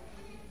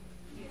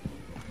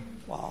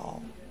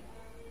 Wow.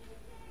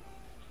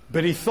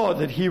 But he thought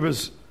that he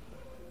was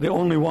the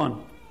only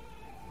one.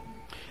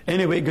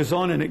 Anyway, it goes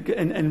on, and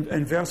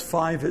in verse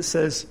 5 it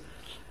says,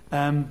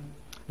 then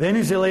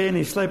as he lay and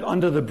he slept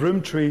under the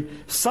broom tree,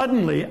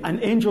 suddenly an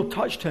angel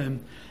touched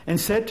him and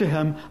said to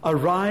him,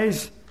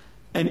 arise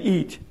and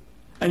eat.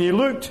 And he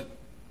looked,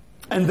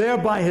 and there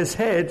by his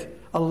head,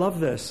 I love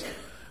this,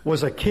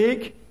 was a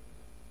cake.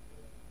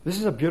 This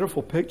is a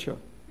beautiful picture.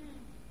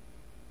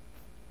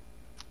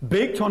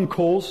 Baked on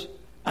coals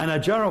and a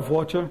jar of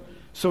water.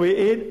 So he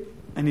ate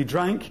and he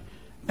drank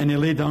and he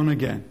lay down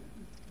again.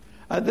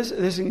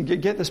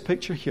 Get this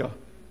picture here.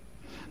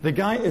 The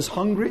guy is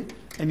hungry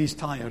and he's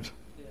tired.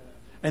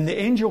 And the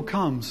angel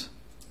comes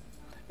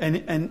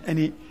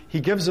and he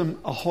gives him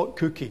a hot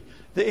cookie.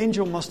 The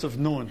angel must have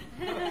known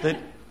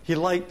that he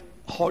liked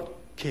hot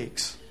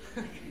cakes.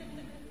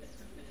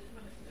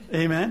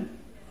 Amen?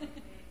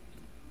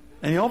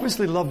 And he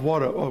obviously loved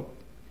water. Or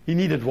he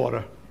needed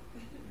water.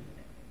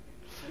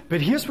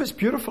 But here's what's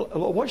beautiful.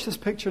 Watch this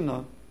picture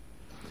now.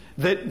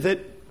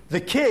 That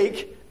The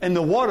cake and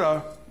the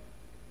water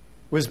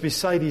was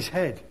beside his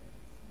head.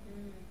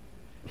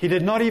 He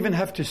did not even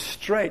have to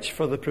stretch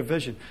for the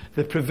provision.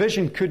 The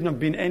provision couldn't have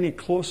been any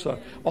closer.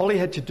 All he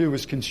had to do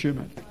was consume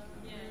it.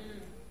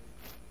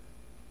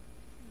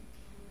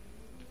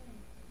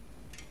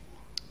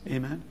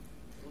 Amen.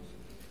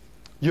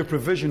 Your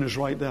provision is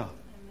right there.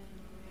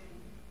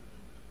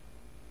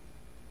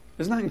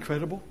 Isn't that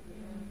incredible?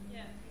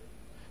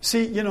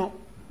 See,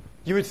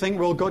 you would think,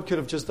 well, God could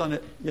have just done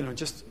it,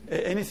 just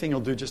anything he'll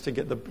do just to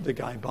get the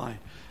guy by.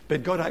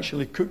 But God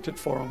actually cooked it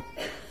for him.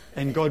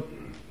 And God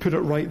put it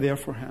right there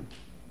for him.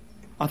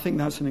 I think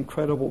that's an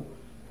incredible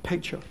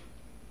picture.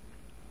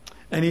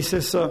 And he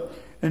says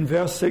in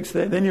verse 6,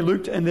 then he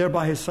looked, and there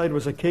by his side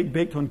was a cake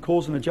baked on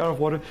coals and a jar of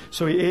water.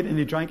 So he ate and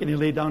he drank and he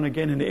lay down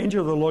again. And the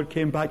angel of the Lord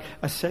came back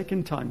a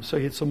second time. So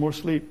he had some more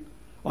sleep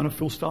on a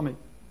full stomach.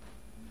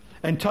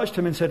 And touched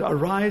him and said,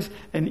 arise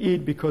and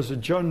eat, because the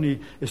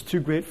journey is too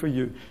great for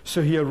you.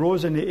 So he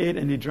arose and he ate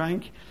and he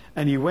drank.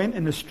 And he went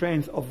in the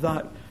strength of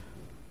that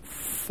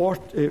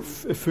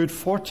food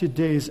 40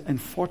 days and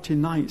 40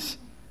 nights,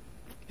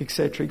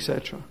 etc.,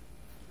 etc.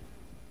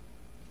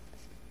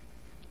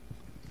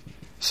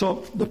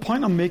 So the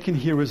point I'm making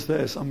here is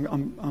this. I'm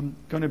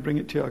going to bring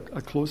it to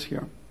a close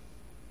here.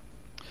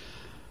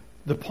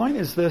 The point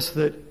is this,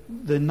 that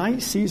the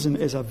night season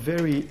is a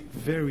very,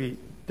 very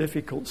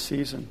difficult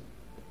season.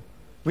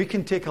 We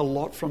can take a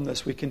lot from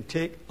this. We can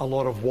take a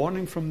lot of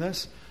warning from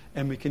this,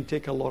 and we can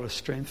take a lot of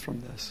strength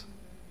from this.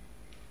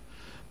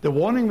 The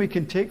warning we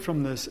can take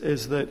from this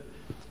is that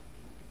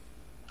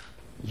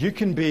you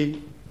can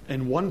be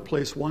in one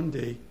place one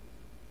day,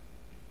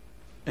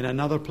 in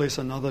another place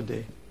another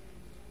day.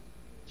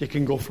 You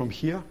can go from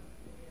here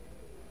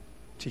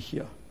to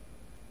here.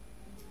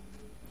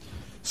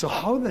 So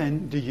how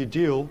then do you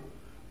deal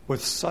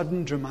with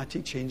sudden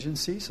dramatic change in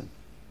season?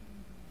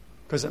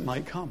 Because it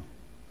might come.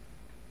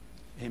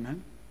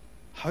 Amen?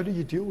 How do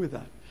you deal with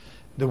that?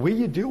 The way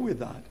you deal with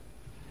that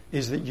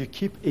is that you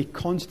keep a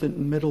constant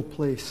middle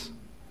place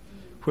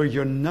where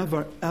you're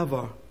never,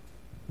 ever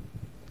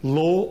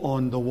low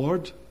on the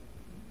Word,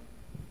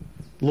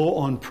 low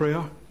on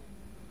prayer,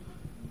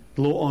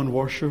 low on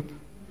worship,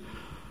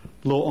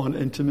 low on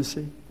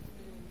intimacy.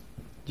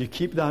 You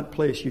keep that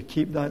place, you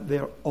keep that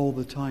there all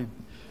the time.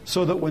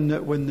 So that when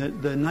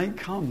the night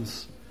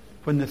comes,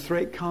 when the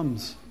threat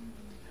comes,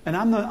 and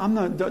I'm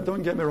not,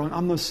 don't get me wrong,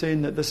 I'm not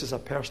saying that this is a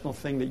personal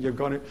thing that you're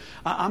going to,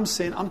 I'm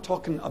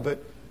talking about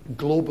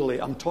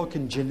globally, I'm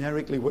talking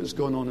generically what's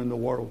going on in the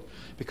world.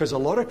 Because a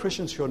lot of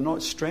Christians who are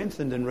not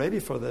strengthened and ready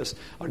for this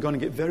are going to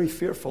get very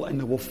fearful and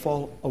they will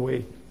fall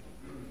away.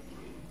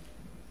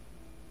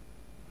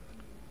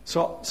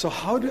 So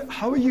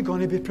how are you going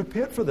to be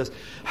prepared for this?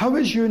 How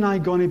is you and I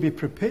going to be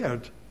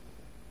prepared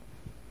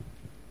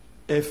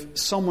if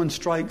someone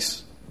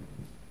strikes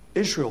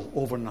Israel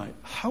overnight?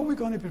 How are we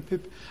going to be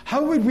prepared?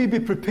 How would we be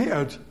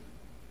prepared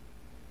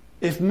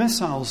if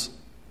missiles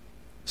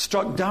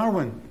struck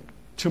Darwin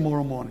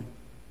tomorrow morning?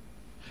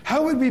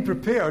 How would we be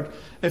prepared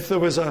if there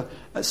was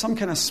some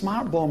kind of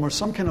smart bomb or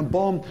some kind of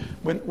bomb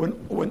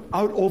went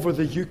out over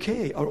the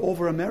UK or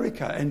over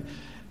America and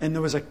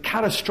there was a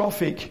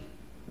catastrophic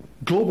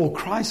global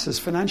crisis,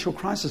 financial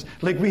crisis,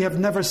 like we have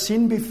never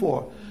seen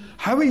before?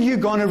 How are you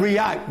going to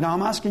react? Now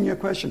I'm asking you a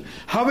question.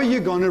 How are you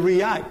going to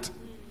react?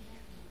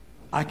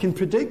 I can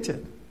predict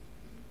it.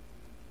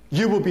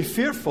 You will be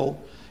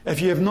fearful if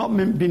you have not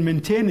been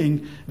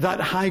maintaining that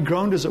high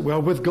ground, as it were,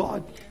 with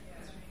God.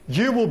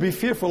 You will be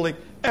fearful like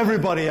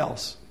everybody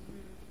else.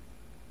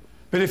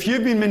 But if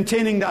you've been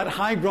maintaining that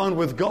high ground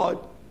with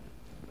God,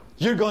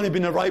 you're going to be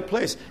in the right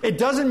place. It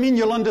doesn't mean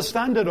you'll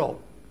understand it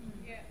all.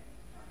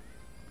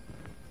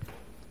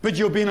 But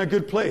you'll be in a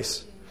good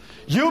place.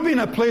 You'll be in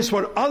a place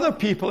where other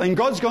people, and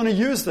God's going to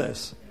use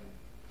this,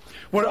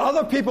 where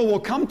other people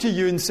will come to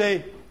you and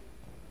say,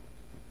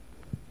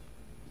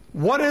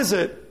 what is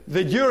it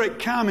that you're at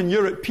calm and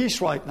you're at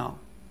peace right now?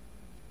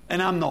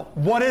 And I'm not.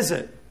 What is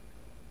it?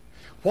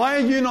 Why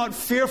are you not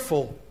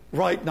fearful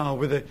right now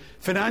with the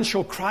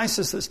financial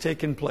crisis that's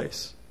taken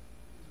place?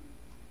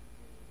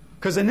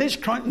 Because the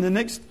next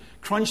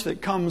crunch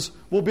that comes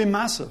will be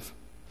massive.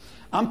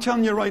 I'm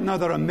telling you right now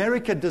that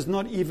America does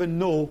not even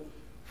know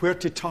where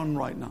to turn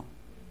right now.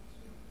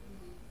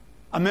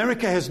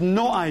 America has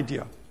no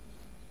idea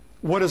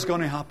what is going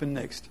to happen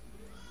next.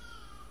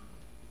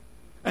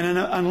 And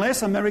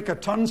unless America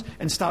turns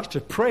and starts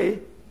to pray,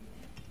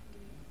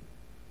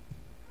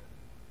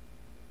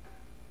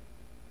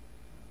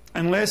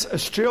 unless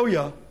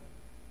Australia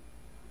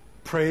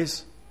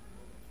prays,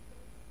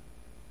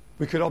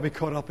 we could all be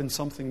caught up in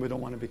something we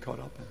don't want to be caught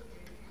up in.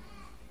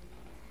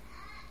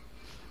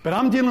 But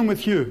I'm dealing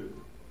with you,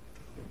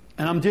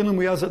 and I'm dealing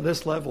with us at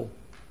this level.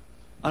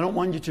 I don't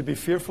want you to be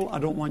fearful. I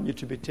don't want you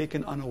to be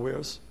taken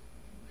unawares.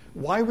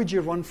 Why would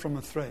you run from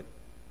a threat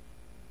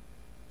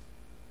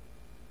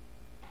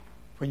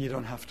when you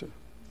don't have to?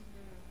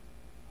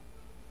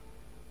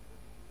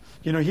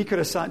 You know, he could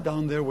have sat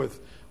down there with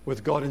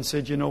God and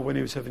said, you know, when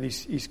he was having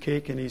his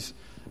cake and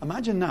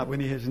imagine that, when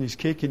he has his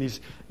cake and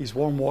his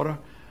warm water,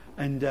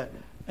 and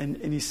And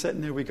he's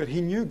sitting there with God.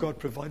 He knew God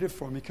provided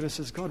for him. He could have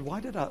said, God, why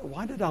did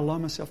I allow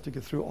myself to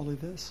go through all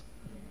of this?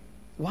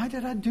 Why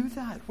did I do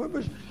that? What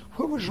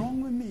was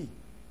wrong with me?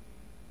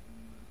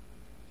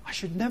 I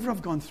should never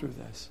have gone through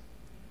this.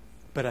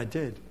 But I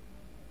did.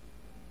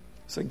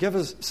 So give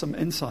us some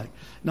insight.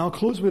 Now I'll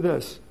close with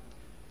this.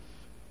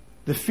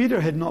 The feeder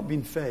had not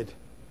been fed.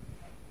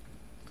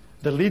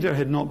 The leader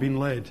had not been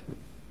led.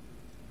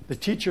 The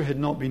teacher had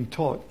not been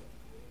taught.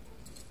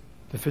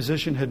 The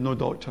physician had no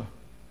doctor.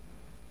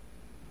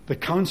 The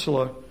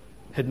counselor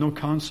had no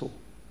counsel.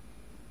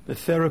 The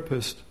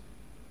therapist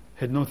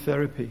had no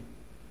therapy.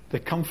 The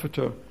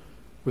comforter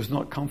was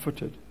not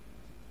comforted.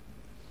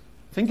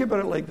 Think about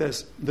it like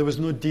this. There was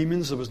no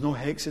demons, there was no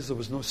hexes, there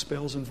was no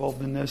spells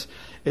involved in this.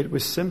 It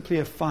was simply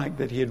a fact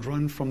that he had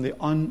run from the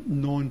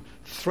unknown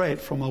threat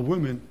from a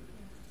woman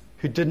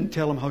who didn't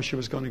tell him how she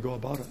was going to go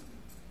about it.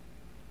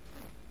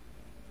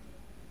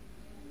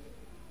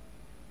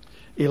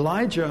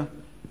 Elijah,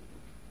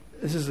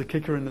 this is the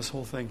kicker in this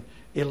whole thing.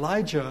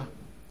 Elijah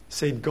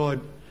said,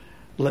 God,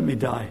 let me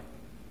die.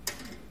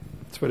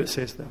 That's what it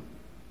says there.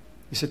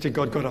 He said to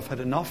God, God, I've had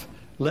enough.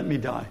 Let me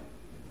die.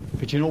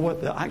 But you know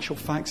what? The actual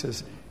fact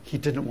is, he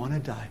didn't want to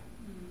die.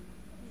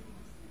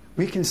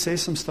 We can say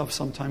some stuff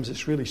sometimes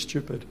that's really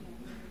stupid.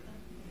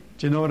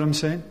 Do you know what I'm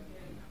saying?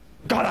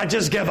 God, I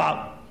just give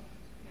up.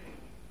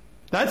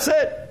 That's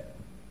it.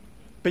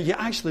 But you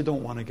actually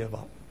don't want to give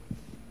up.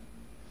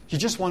 You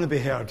just want to be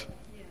heard.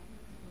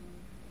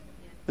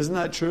 Isn't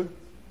that true?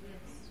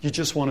 You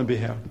just want to be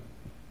heard.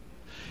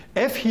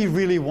 If he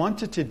really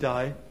wanted to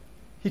die,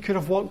 he could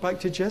have walked back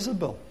to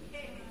Jezebel.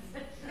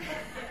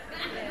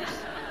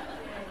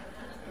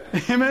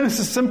 Amen. It's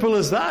as simple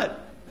as that.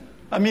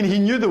 I mean, he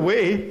knew the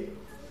way,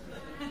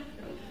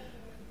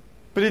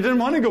 but he didn't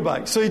want to go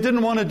back, so he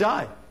didn't want to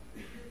die.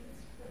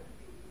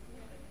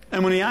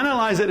 And when he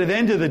analyzed it at the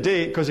end of the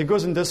day, because he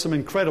goes and does some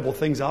incredible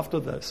things after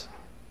this,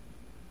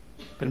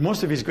 but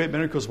most of his great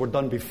miracles were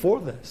done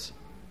before this.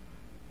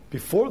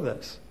 Before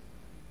this.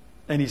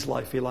 In his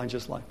life,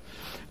 Elijah's life.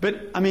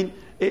 But, I mean,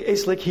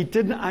 it's like he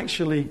didn't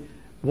actually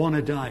want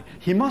to die.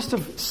 He must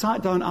have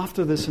sat down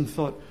after this and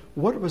thought,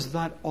 what was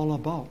that all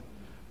about?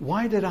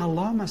 Why did I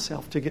allow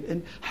myself to get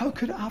in? How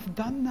could I have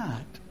done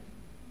that?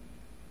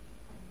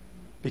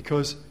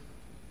 Because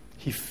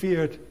he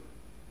feared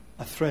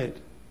a threat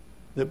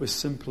that was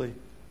simply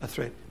a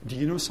threat. Do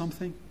you know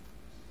something?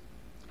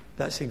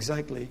 That's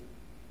exactly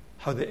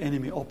how the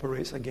enemy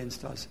operates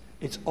against us.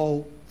 It's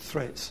all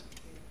threats.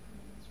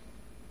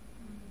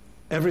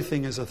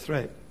 Everything is a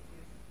threat.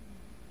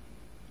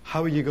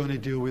 How are you going to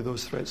deal with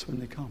those threats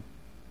when they come?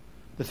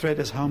 The threat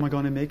is, how am I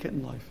going to make it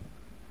in life?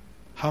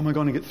 How am I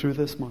going to get through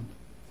this month?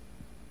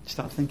 You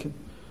start thinking,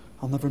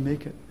 I'll never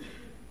make it.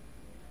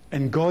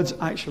 And God's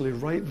actually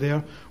right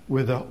there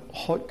with a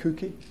hot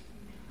cookie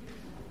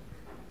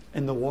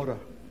in the water.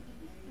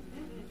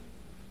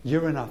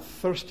 You're in a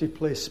thirsty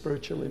place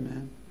spiritually,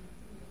 man.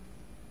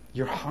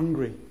 You're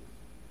hungry.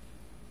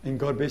 And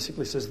God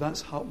basically says,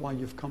 that's why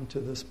you've come to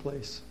this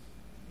place.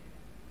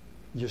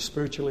 You're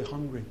spiritually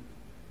hungry.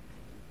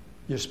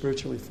 You're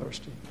spiritually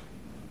thirsty.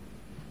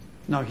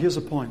 Now, here's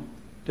the point.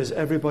 Does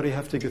everybody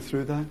have to go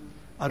through that?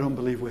 I don't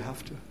believe we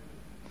have to.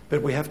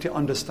 But we have to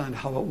understand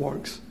how it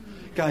works.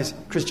 Guys,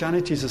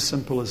 Christianity is as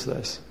simple as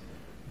this.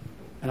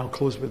 And I'll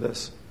close with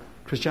this.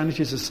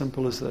 Christianity is as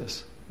simple as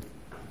this.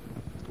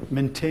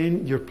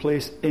 Maintain your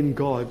place in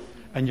God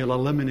and you'll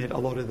eliminate a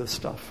lot of this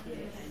stuff.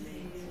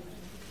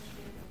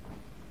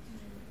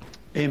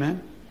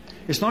 Amen?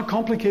 It's not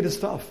complicated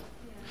stuff.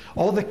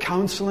 All the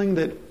counseling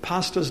that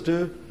pastors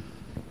do,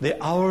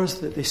 the hours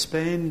that they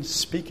spend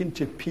speaking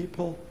to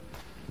people,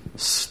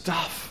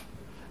 stuff.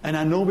 And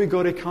I know we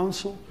go to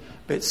counsel,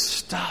 but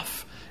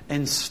stuff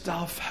and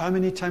stuff. How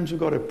many times we've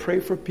got to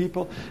pray for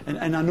people.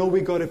 And I know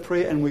we got to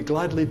pray and we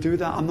gladly do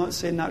that. I'm not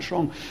saying that's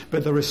wrong.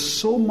 But there is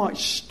so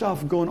much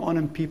stuff going on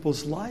in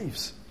people's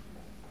lives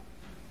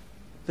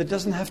that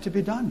doesn't have to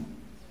be done.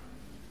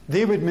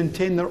 They would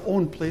maintain their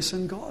own place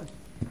in God.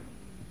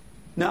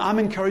 Now, I'm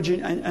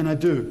encouraging, and I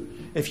do.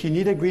 If you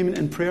need agreement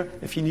in prayer,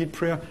 if you need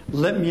prayer,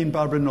 let me and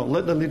Barbara know.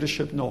 Let the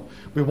leadership know.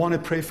 We want to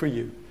pray for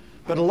you.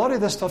 But a lot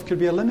of this stuff could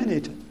be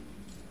eliminated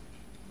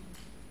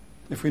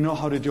if we know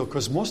how to deal,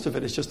 because most of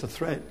it is just a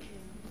threat.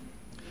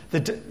 The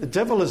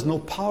devil has no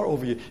power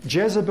over you.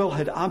 Jezebel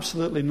had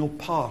absolutely no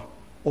power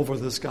over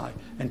this guy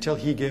until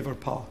he gave her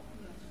power.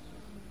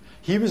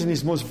 He was in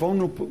his most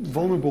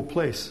vulnerable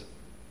place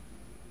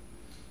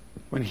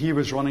when he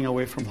was running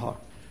away from her,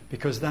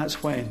 because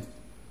that's when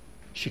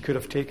she could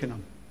have taken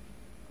him.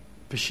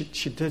 But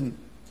she didn't.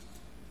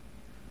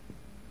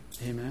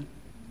 Amen.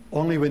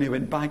 Only when he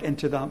went back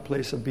into that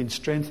place of being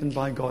strengthened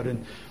by God,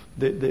 and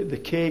the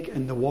cake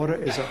and the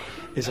water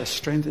is a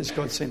strength. It's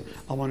God saying,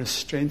 I want to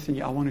strengthen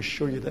you. I want to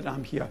show you that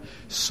I'm here.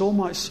 So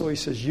much so, he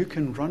says, you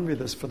can run with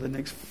us for the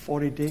next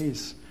 40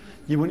 days.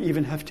 You won't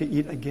even have to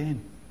eat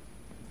again.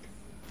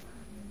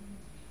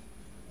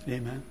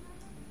 Amen.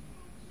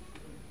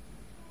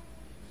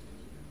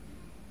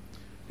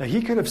 Now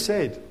he could have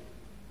said,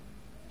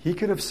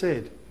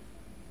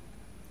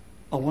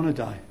 I want to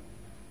die.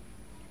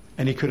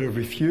 And he could have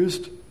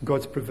refused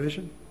God's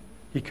provision.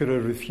 He could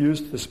have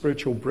refused the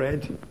spiritual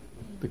bread,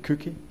 the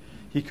cookie.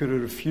 He could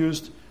have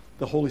refused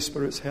the Holy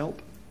Spirit's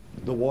help,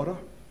 the water,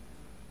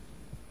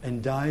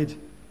 and died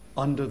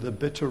under the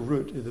bitter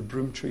root of the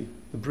broom tree.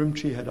 The broom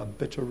tree had a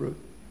bitter root.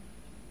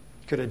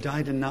 He could have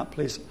died in that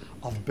place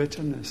of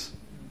bitterness.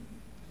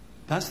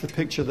 That's the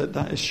picture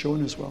that is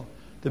shown as well.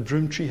 The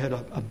broom tree had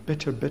a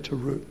bitter, bitter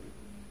root.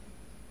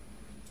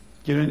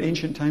 You know, in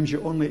ancient times,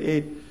 you only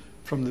ate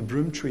from the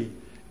broom tree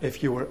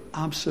if you were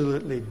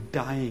absolutely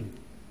dying.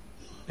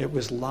 It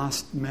was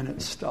last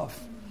minute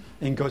stuff.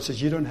 And God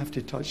says, you don't have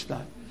to touch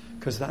that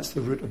because that's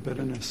the root of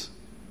bitterness.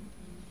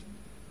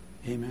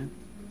 Amen.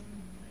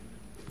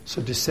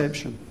 So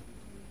deception,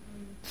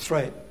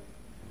 threat,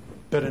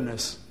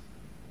 bitterness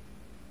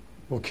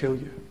will kill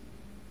you.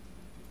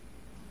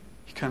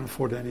 You can't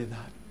afford any of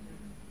that.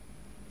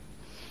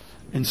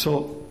 And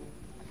so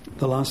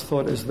the last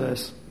thought is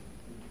this.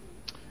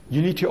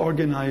 You need to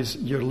organize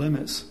your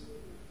limits.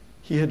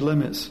 He had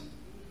limits.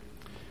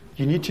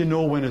 You need to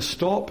know when to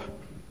stop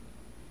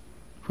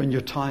when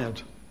you're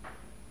tired.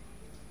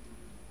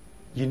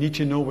 You need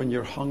to know when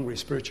you're hungry,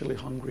 spiritually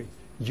hungry.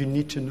 You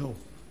need to know.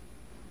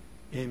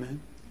 Amen.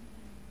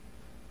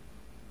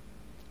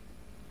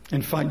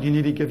 In fact, you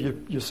need to give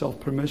yourself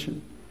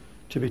permission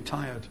to be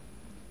tired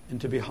and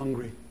to be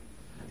hungry.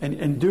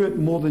 And do it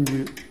more than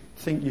you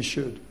think you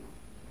should.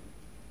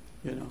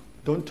 You know,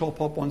 don't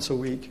top up once a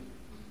week.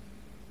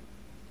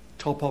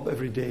 Top up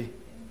every day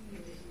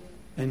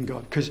in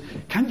God. Because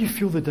can't you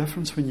feel the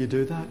difference when you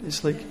do that?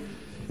 It's like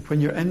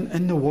when you're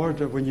in the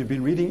Word or when you've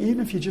been reading,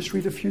 even if you just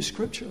read a few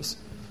scriptures,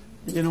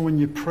 you know, when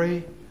you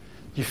pray,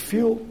 you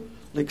feel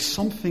like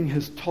something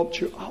has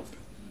topped you up.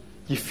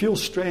 You feel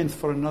strength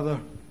for another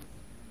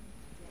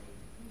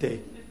day.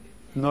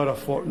 Not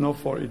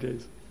 40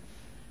 days.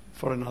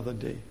 For another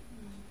day.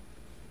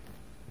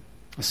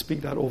 I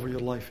speak that over your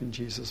life in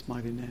Jesus'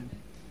 mighty name.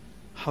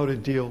 How to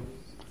deal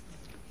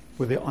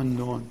with the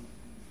unknown.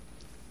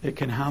 It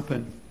can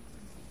happen.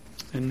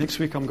 And next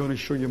week I'm going to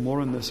show you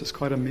more on this. It's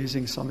quite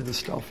amazing, some of the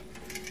stuff.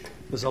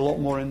 There's a lot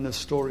more in this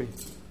story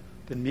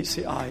than meets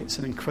the eye. It's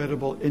an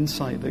incredible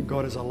insight that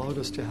God has allowed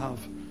us to have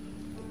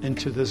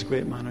into this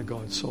great man of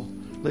God. So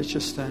let's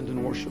just stand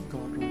and worship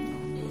God right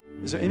now.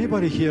 Is there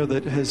anybody here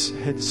that has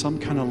had some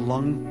kind of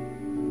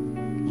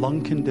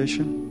lung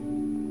condition?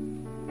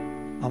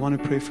 I want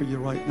to pray for you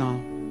right now.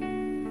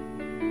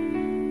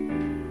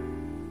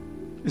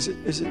 Is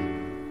it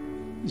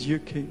you,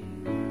 Kate?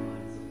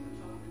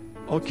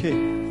 Okay,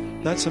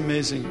 that's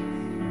amazing.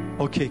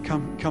 Okay,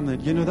 come then.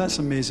 You know, that's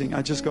amazing.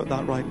 I just got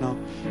that right now.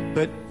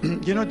 But,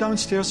 you know,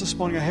 downstairs this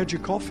morning I heard you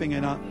coughing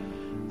and I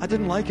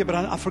didn't like it, but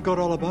I forgot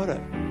all about it.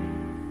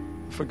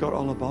 I forgot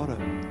all about it.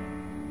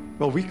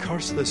 Well, we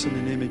curse this in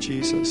the name of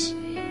Jesus.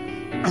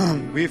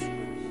 We've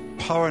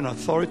power and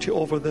authority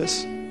over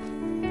this.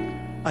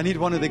 I need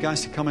one of the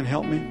guys to come and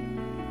help me.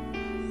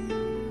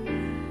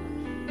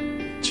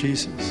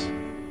 Jesus.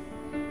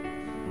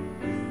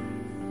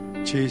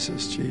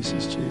 Jesus,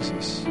 Jesus,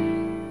 Jesus.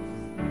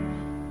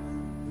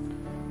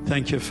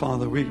 Thank you,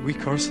 Father. We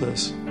curse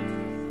this.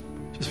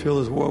 Just feel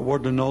this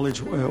word of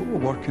knowledge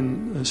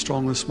working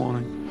strong this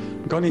morning.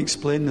 I'm going to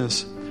explain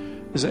this.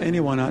 Is there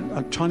anyone,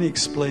 I'm trying to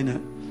explain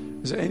it.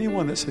 Is there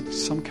anyone that's had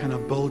some kind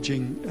of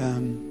bulging,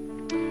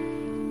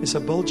 it's a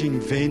bulging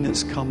vein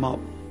that's come up,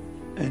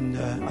 and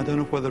I don't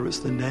know whether it's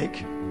the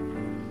neck,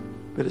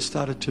 but it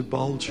started to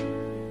bulge.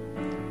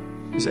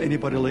 Is there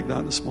anybody like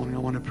that this morning? I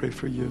want to pray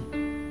for you.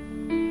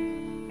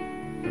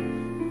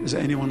 Is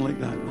there anyone like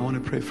that? I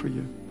want to pray for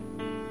you.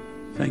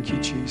 Thank you,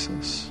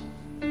 Jesus.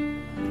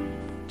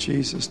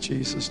 Jesus,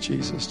 Jesus,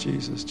 Jesus,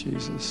 Jesus,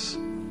 Jesus.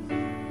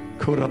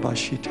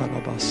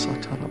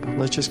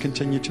 Let's just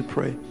continue to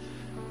pray.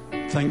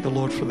 Thank the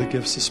Lord for the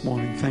gifts this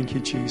morning. Thank you,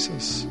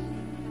 Jesus.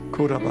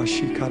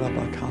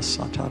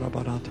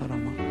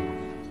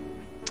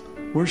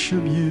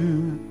 Worship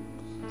you.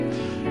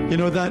 You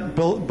know that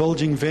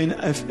bulging vein,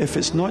 if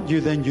it's not you,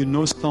 then you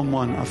know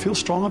someone. I feel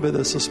strong about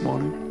this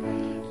morning.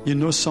 You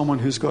know someone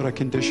who's got a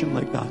condition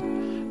like that.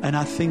 And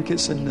I think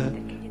it's in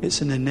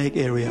the neck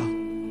area.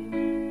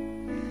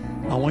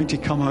 I want you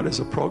to come out as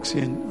a proxy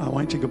and I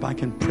want you to go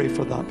back and pray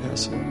for that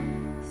person.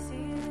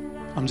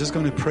 I'm just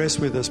going to press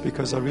with this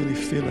because I really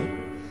feel it.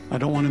 I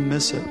don't want to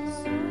miss it.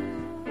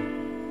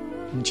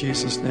 In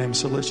Jesus' name.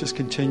 So let's just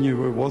continue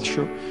with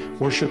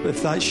worship.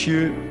 If that's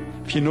you,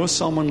 if you know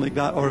someone like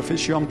that, or if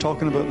it's you I'm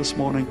talking about this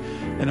morning,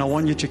 and I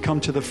want you to come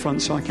to the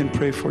front so I can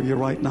pray for you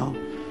right now.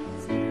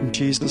 In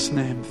Jesus'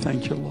 name.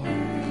 Thank you,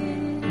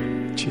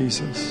 Lord.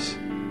 Jesus.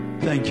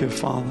 Thank you,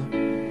 Father.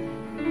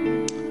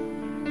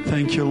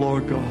 Thank you,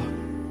 Lord God.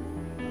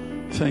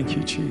 Thank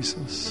you,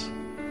 Jesus.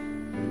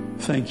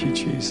 Thank you,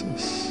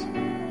 Jesus.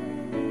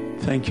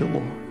 Thank you,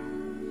 Lord.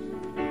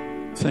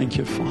 Thank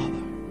you,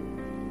 Father.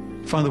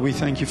 Father, we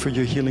thank you for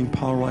your healing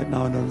power right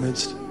now in our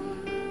midst.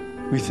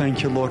 We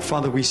thank you, Lord.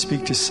 Father, we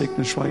speak to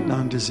sickness right now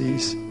and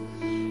disease.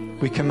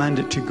 We command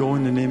it to go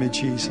in the name of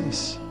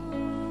Jesus.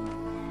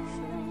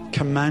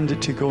 Command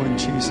it to go in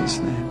Jesus'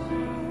 name.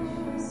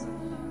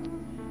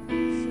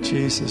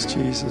 Jesus,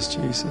 Jesus,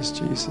 Jesus,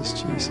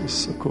 Jesus,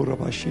 Jesus.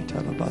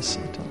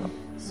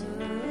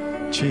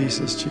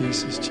 Jesus,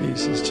 Jesus,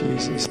 Jesus,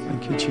 Jesus.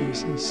 Thank you,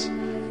 Jesus.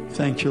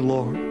 Thank you,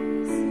 Lord.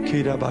 Thank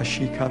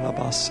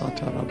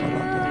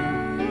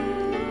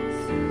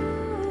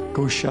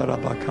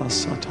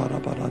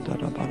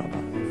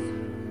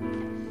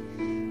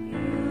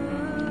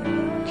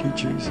you,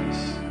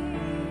 Jesus.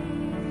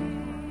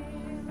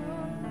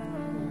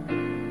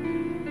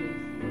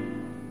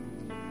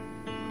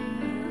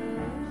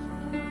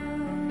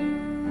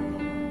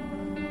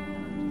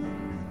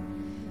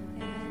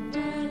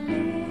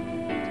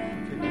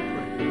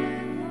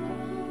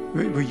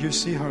 Will you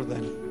see her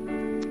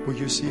then? Will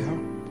you see her?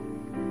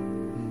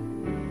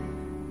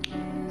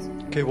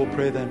 Okay, we'll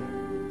pray then.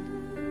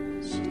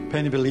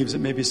 Penny believes it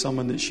may be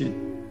someone that she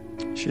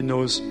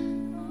knows.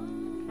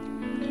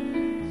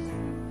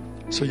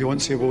 So you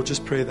won't say, well,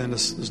 just pray then.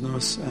 There's no...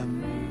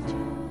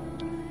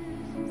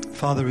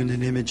 Father, in the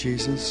name of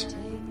Jesus,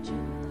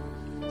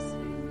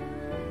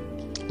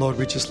 Lord,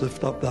 we just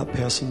lift up that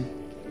person.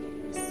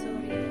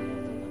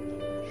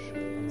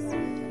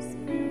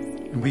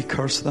 And we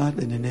curse that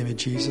in the name of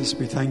Jesus.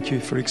 We thank you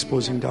for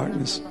exposing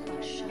darkness.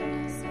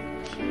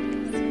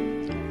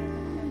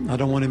 I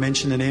don't want to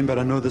mention the name, but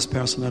I know this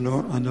person.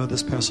 I know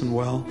this person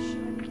well.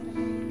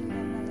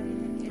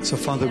 So,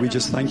 Father, we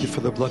just thank you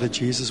for the blood of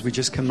Jesus. We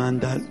just command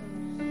that.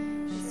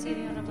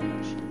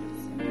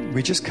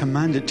 We just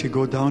command it to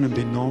go down and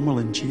be normal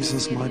in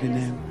Jesus' mighty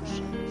name.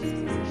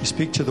 We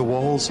speak to the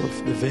walls of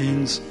the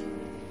veins.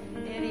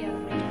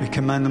 We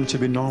command them to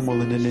be normal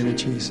in the name of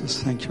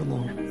Jesus. Thank you,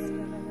 Lord.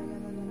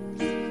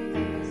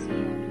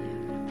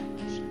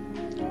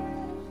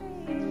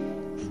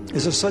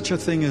 Is there such a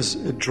thing as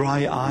a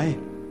dry eye?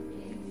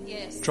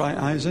 Yes. Dry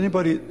eye. Is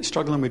anybody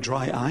struggling with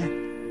dry eye?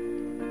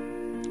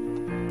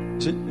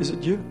 Is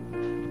it you?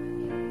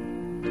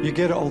 You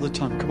get it all the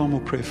time. Come on,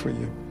 we'll pray for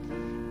you.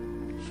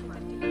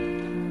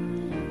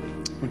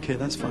 Okay,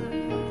 that's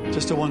fine.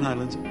 Just a one eye,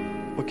 Lindsay.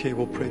 Okay,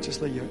 we'll pray.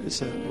 Just let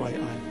it's a right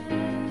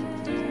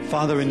eye.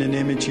 Father, in the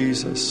name of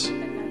Jesus,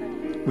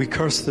 we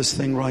curse this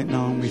thing right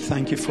now and we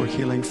thank you for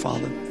healing,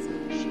 Father.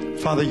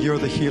 Father, you're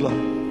the healer.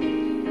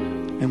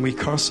 And we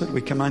curse it.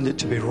 We command it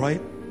to be right.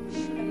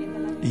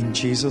 In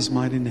Jesus'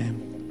 mighty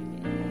name.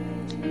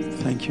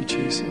 Thank you,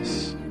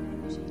 Jesus.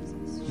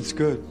 It's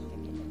good.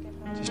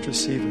 Just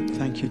receive it.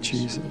 Thank you,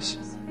 Jesus.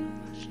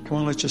 Come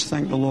on, let's just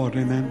thank the Lord.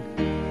 Amen.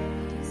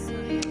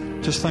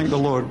 Just thank the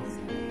Lord.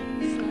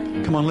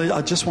 Come on,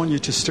 I just want you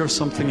to stir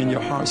something in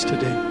your hearts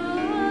today.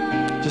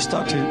 Just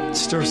start to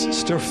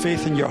stir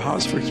faith in your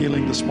hearts for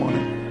healing this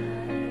morning.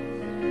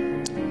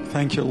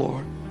 Thank you,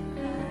 Lord.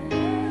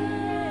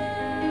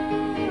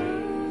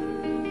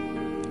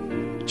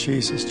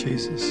 Jesus,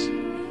 Jesus.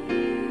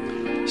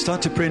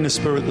 Start to pray in the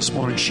Spirit this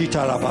morning.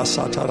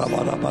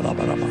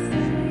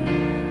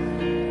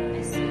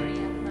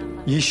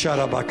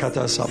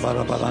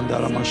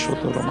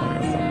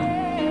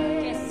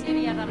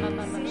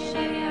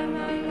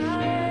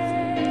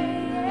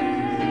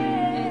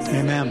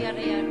 Amen.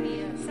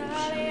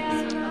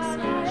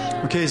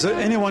 Okay, is there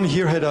anyone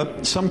here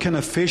had some kind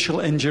of facial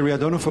injury? I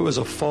don't know if it was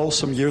a fall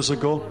some years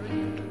ago.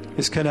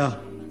 It's kind of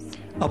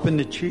up in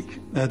the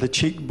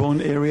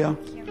cheekbone area.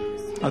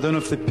 I don't know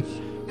if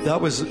that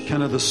was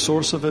kind of the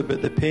source of it,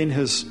 but the pain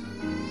has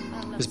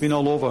been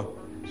all over.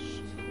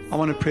 I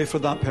want to pray for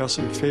that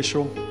person.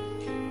 Facial.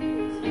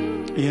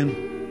 Ian.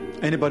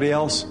 Anybody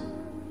else?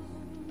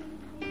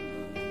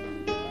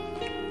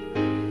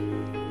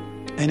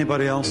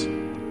 Anybody else?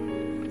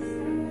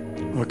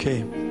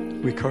 Okay.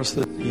 We curse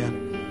that.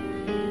 Ian.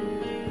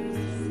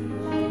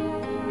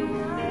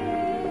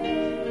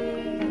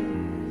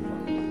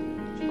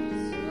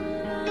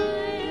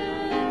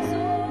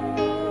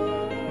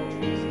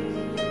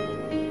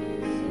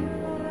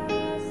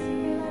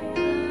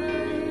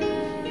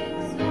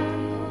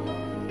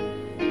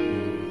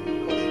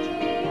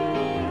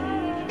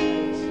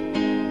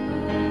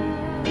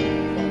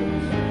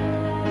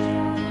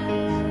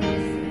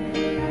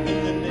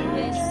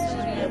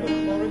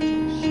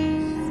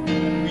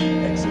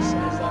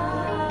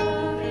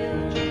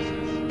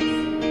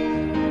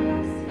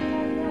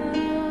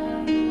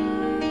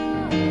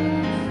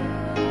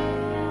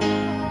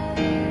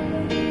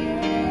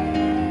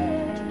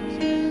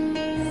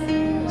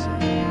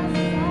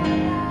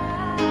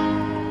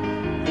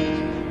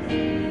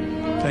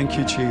 Thank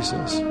you,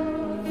 Jesus.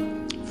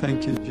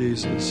 Thank you,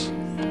 Jesus.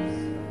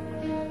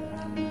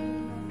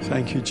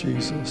 Thank you,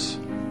 Jesus.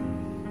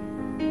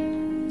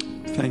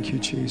 Thank you,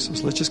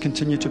 Jesus. Let's just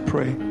continue to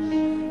pray.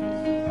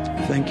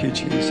 Thank you,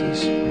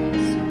 Jesus.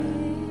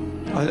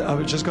 I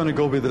was just going to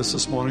go with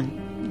this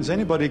morning. Does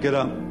anybody get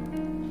up?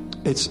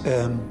 It's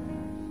I don't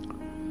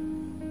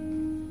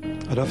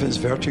know if it's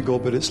vertigo,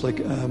 but it's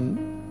like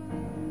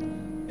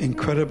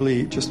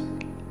incredibly just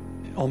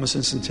almost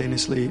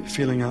instantaneously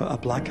feeling a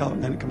blackout,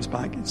 and then it comes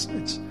back. It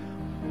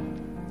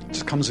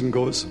just comes and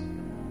goes,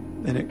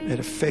 and it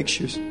affects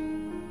you.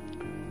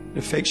 It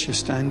affects you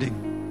standing.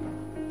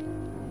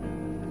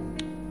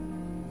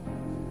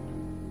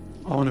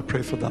 I want to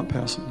pray for that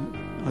person.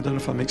 I don't know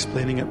if I'm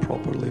explaining it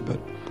properly, but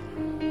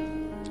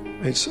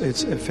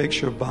it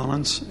affects your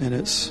balance, and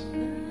is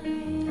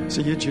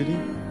it you, Judy?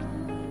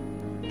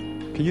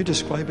 Can you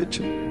describe it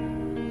to me?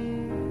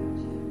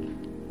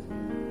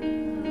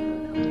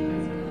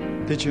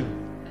 Did you?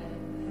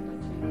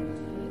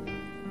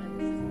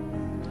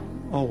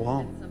 Oh,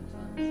 wow.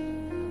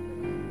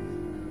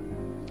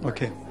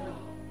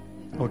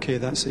 Okay,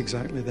 that's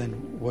exactly then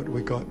what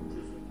we got.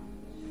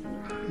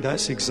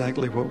 That's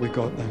exactly what we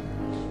got then.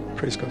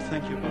 Praise God.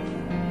 Thank you.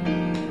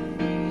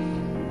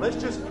 Let's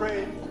just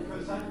pray,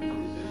 because that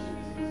condition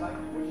is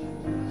exactly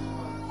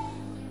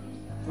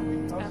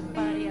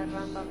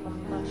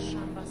what she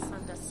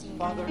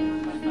Father,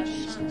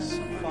 Jesus,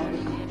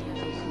 Father,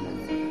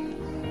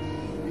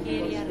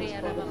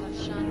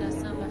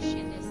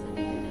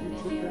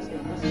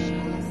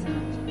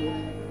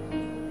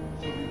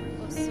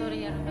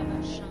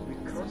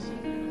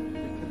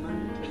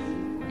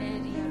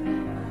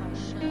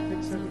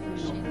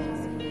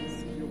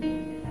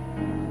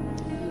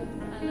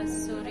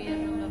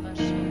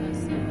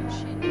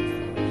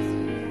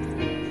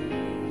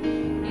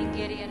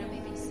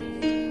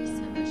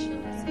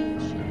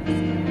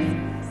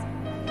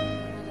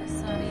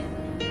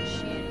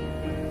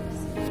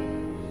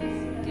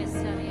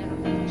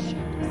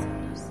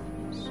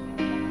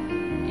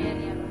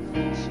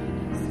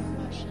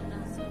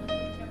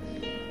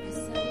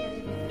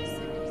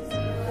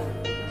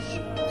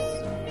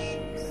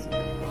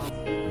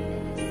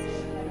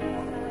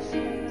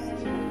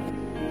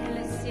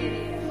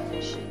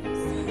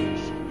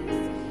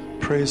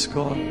 Praise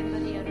God.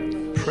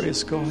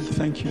 Praise God.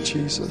 Thank you,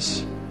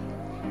 Jesus.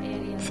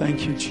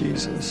 Thank you,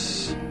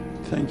 Jesus.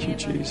 Thank you,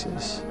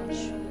 Jesus.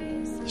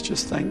 Let's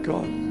just thank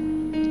God.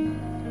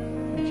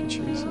 Thank you,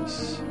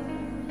 Jesus.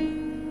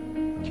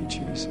 Thank you,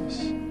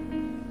 Jesus.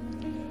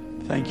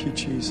 Thank you,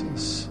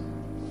 Jesus.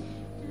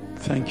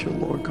 Thank you,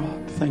 Lord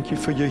God. Thank you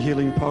for your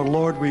healing power.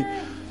 Lord, we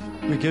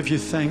give you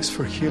thanks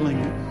for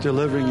healing,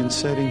 delivering, and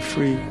setting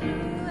free.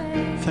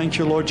 Thank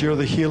you, Lord, you're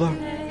the healer.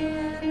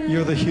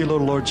 You're the healer,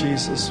 Lord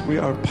Jesus. We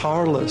are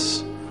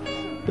powerless,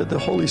 but the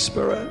Holy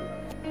Spirit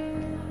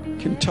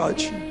can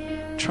touch,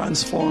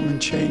 transform,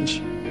 and change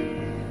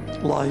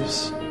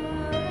lives.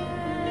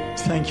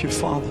 Thank you,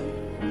 Father.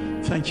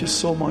 Thank you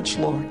so much,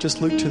 Lord.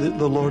 Just look to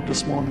the Lord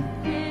this morning.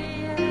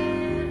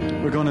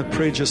 We're going to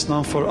pray just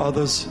now for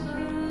others.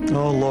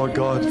 Oh, Lord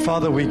God.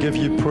 Father, we give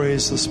you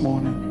praise this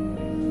morning.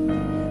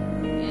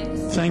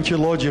 Thank you,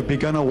 Lord. You've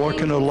begun a work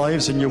in our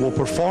lives, and you will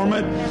perform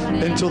it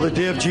until the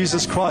day of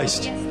Jesus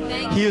Christ.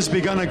 He has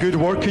begun a good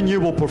work in you,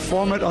 will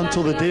perform it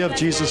until the day of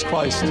Jesus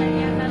Christ.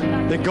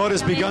 That God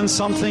has begun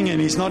something,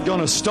 and He's not going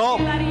to stop.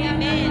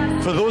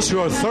 For those who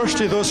are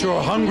thirsty, those who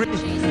are hungry,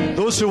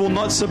 those who will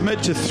not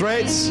submit to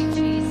threats,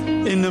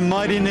 in the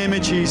mighty name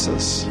of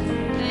Jesus.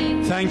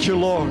 Thank you,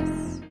 Lord.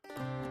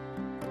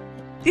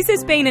 This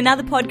has been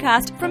another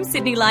podcast from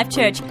Sydney Life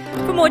Church.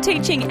 For more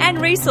teaching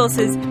and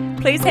resources,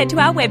 please head to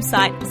our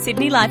website,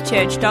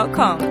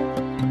 sydneylifechurch.com.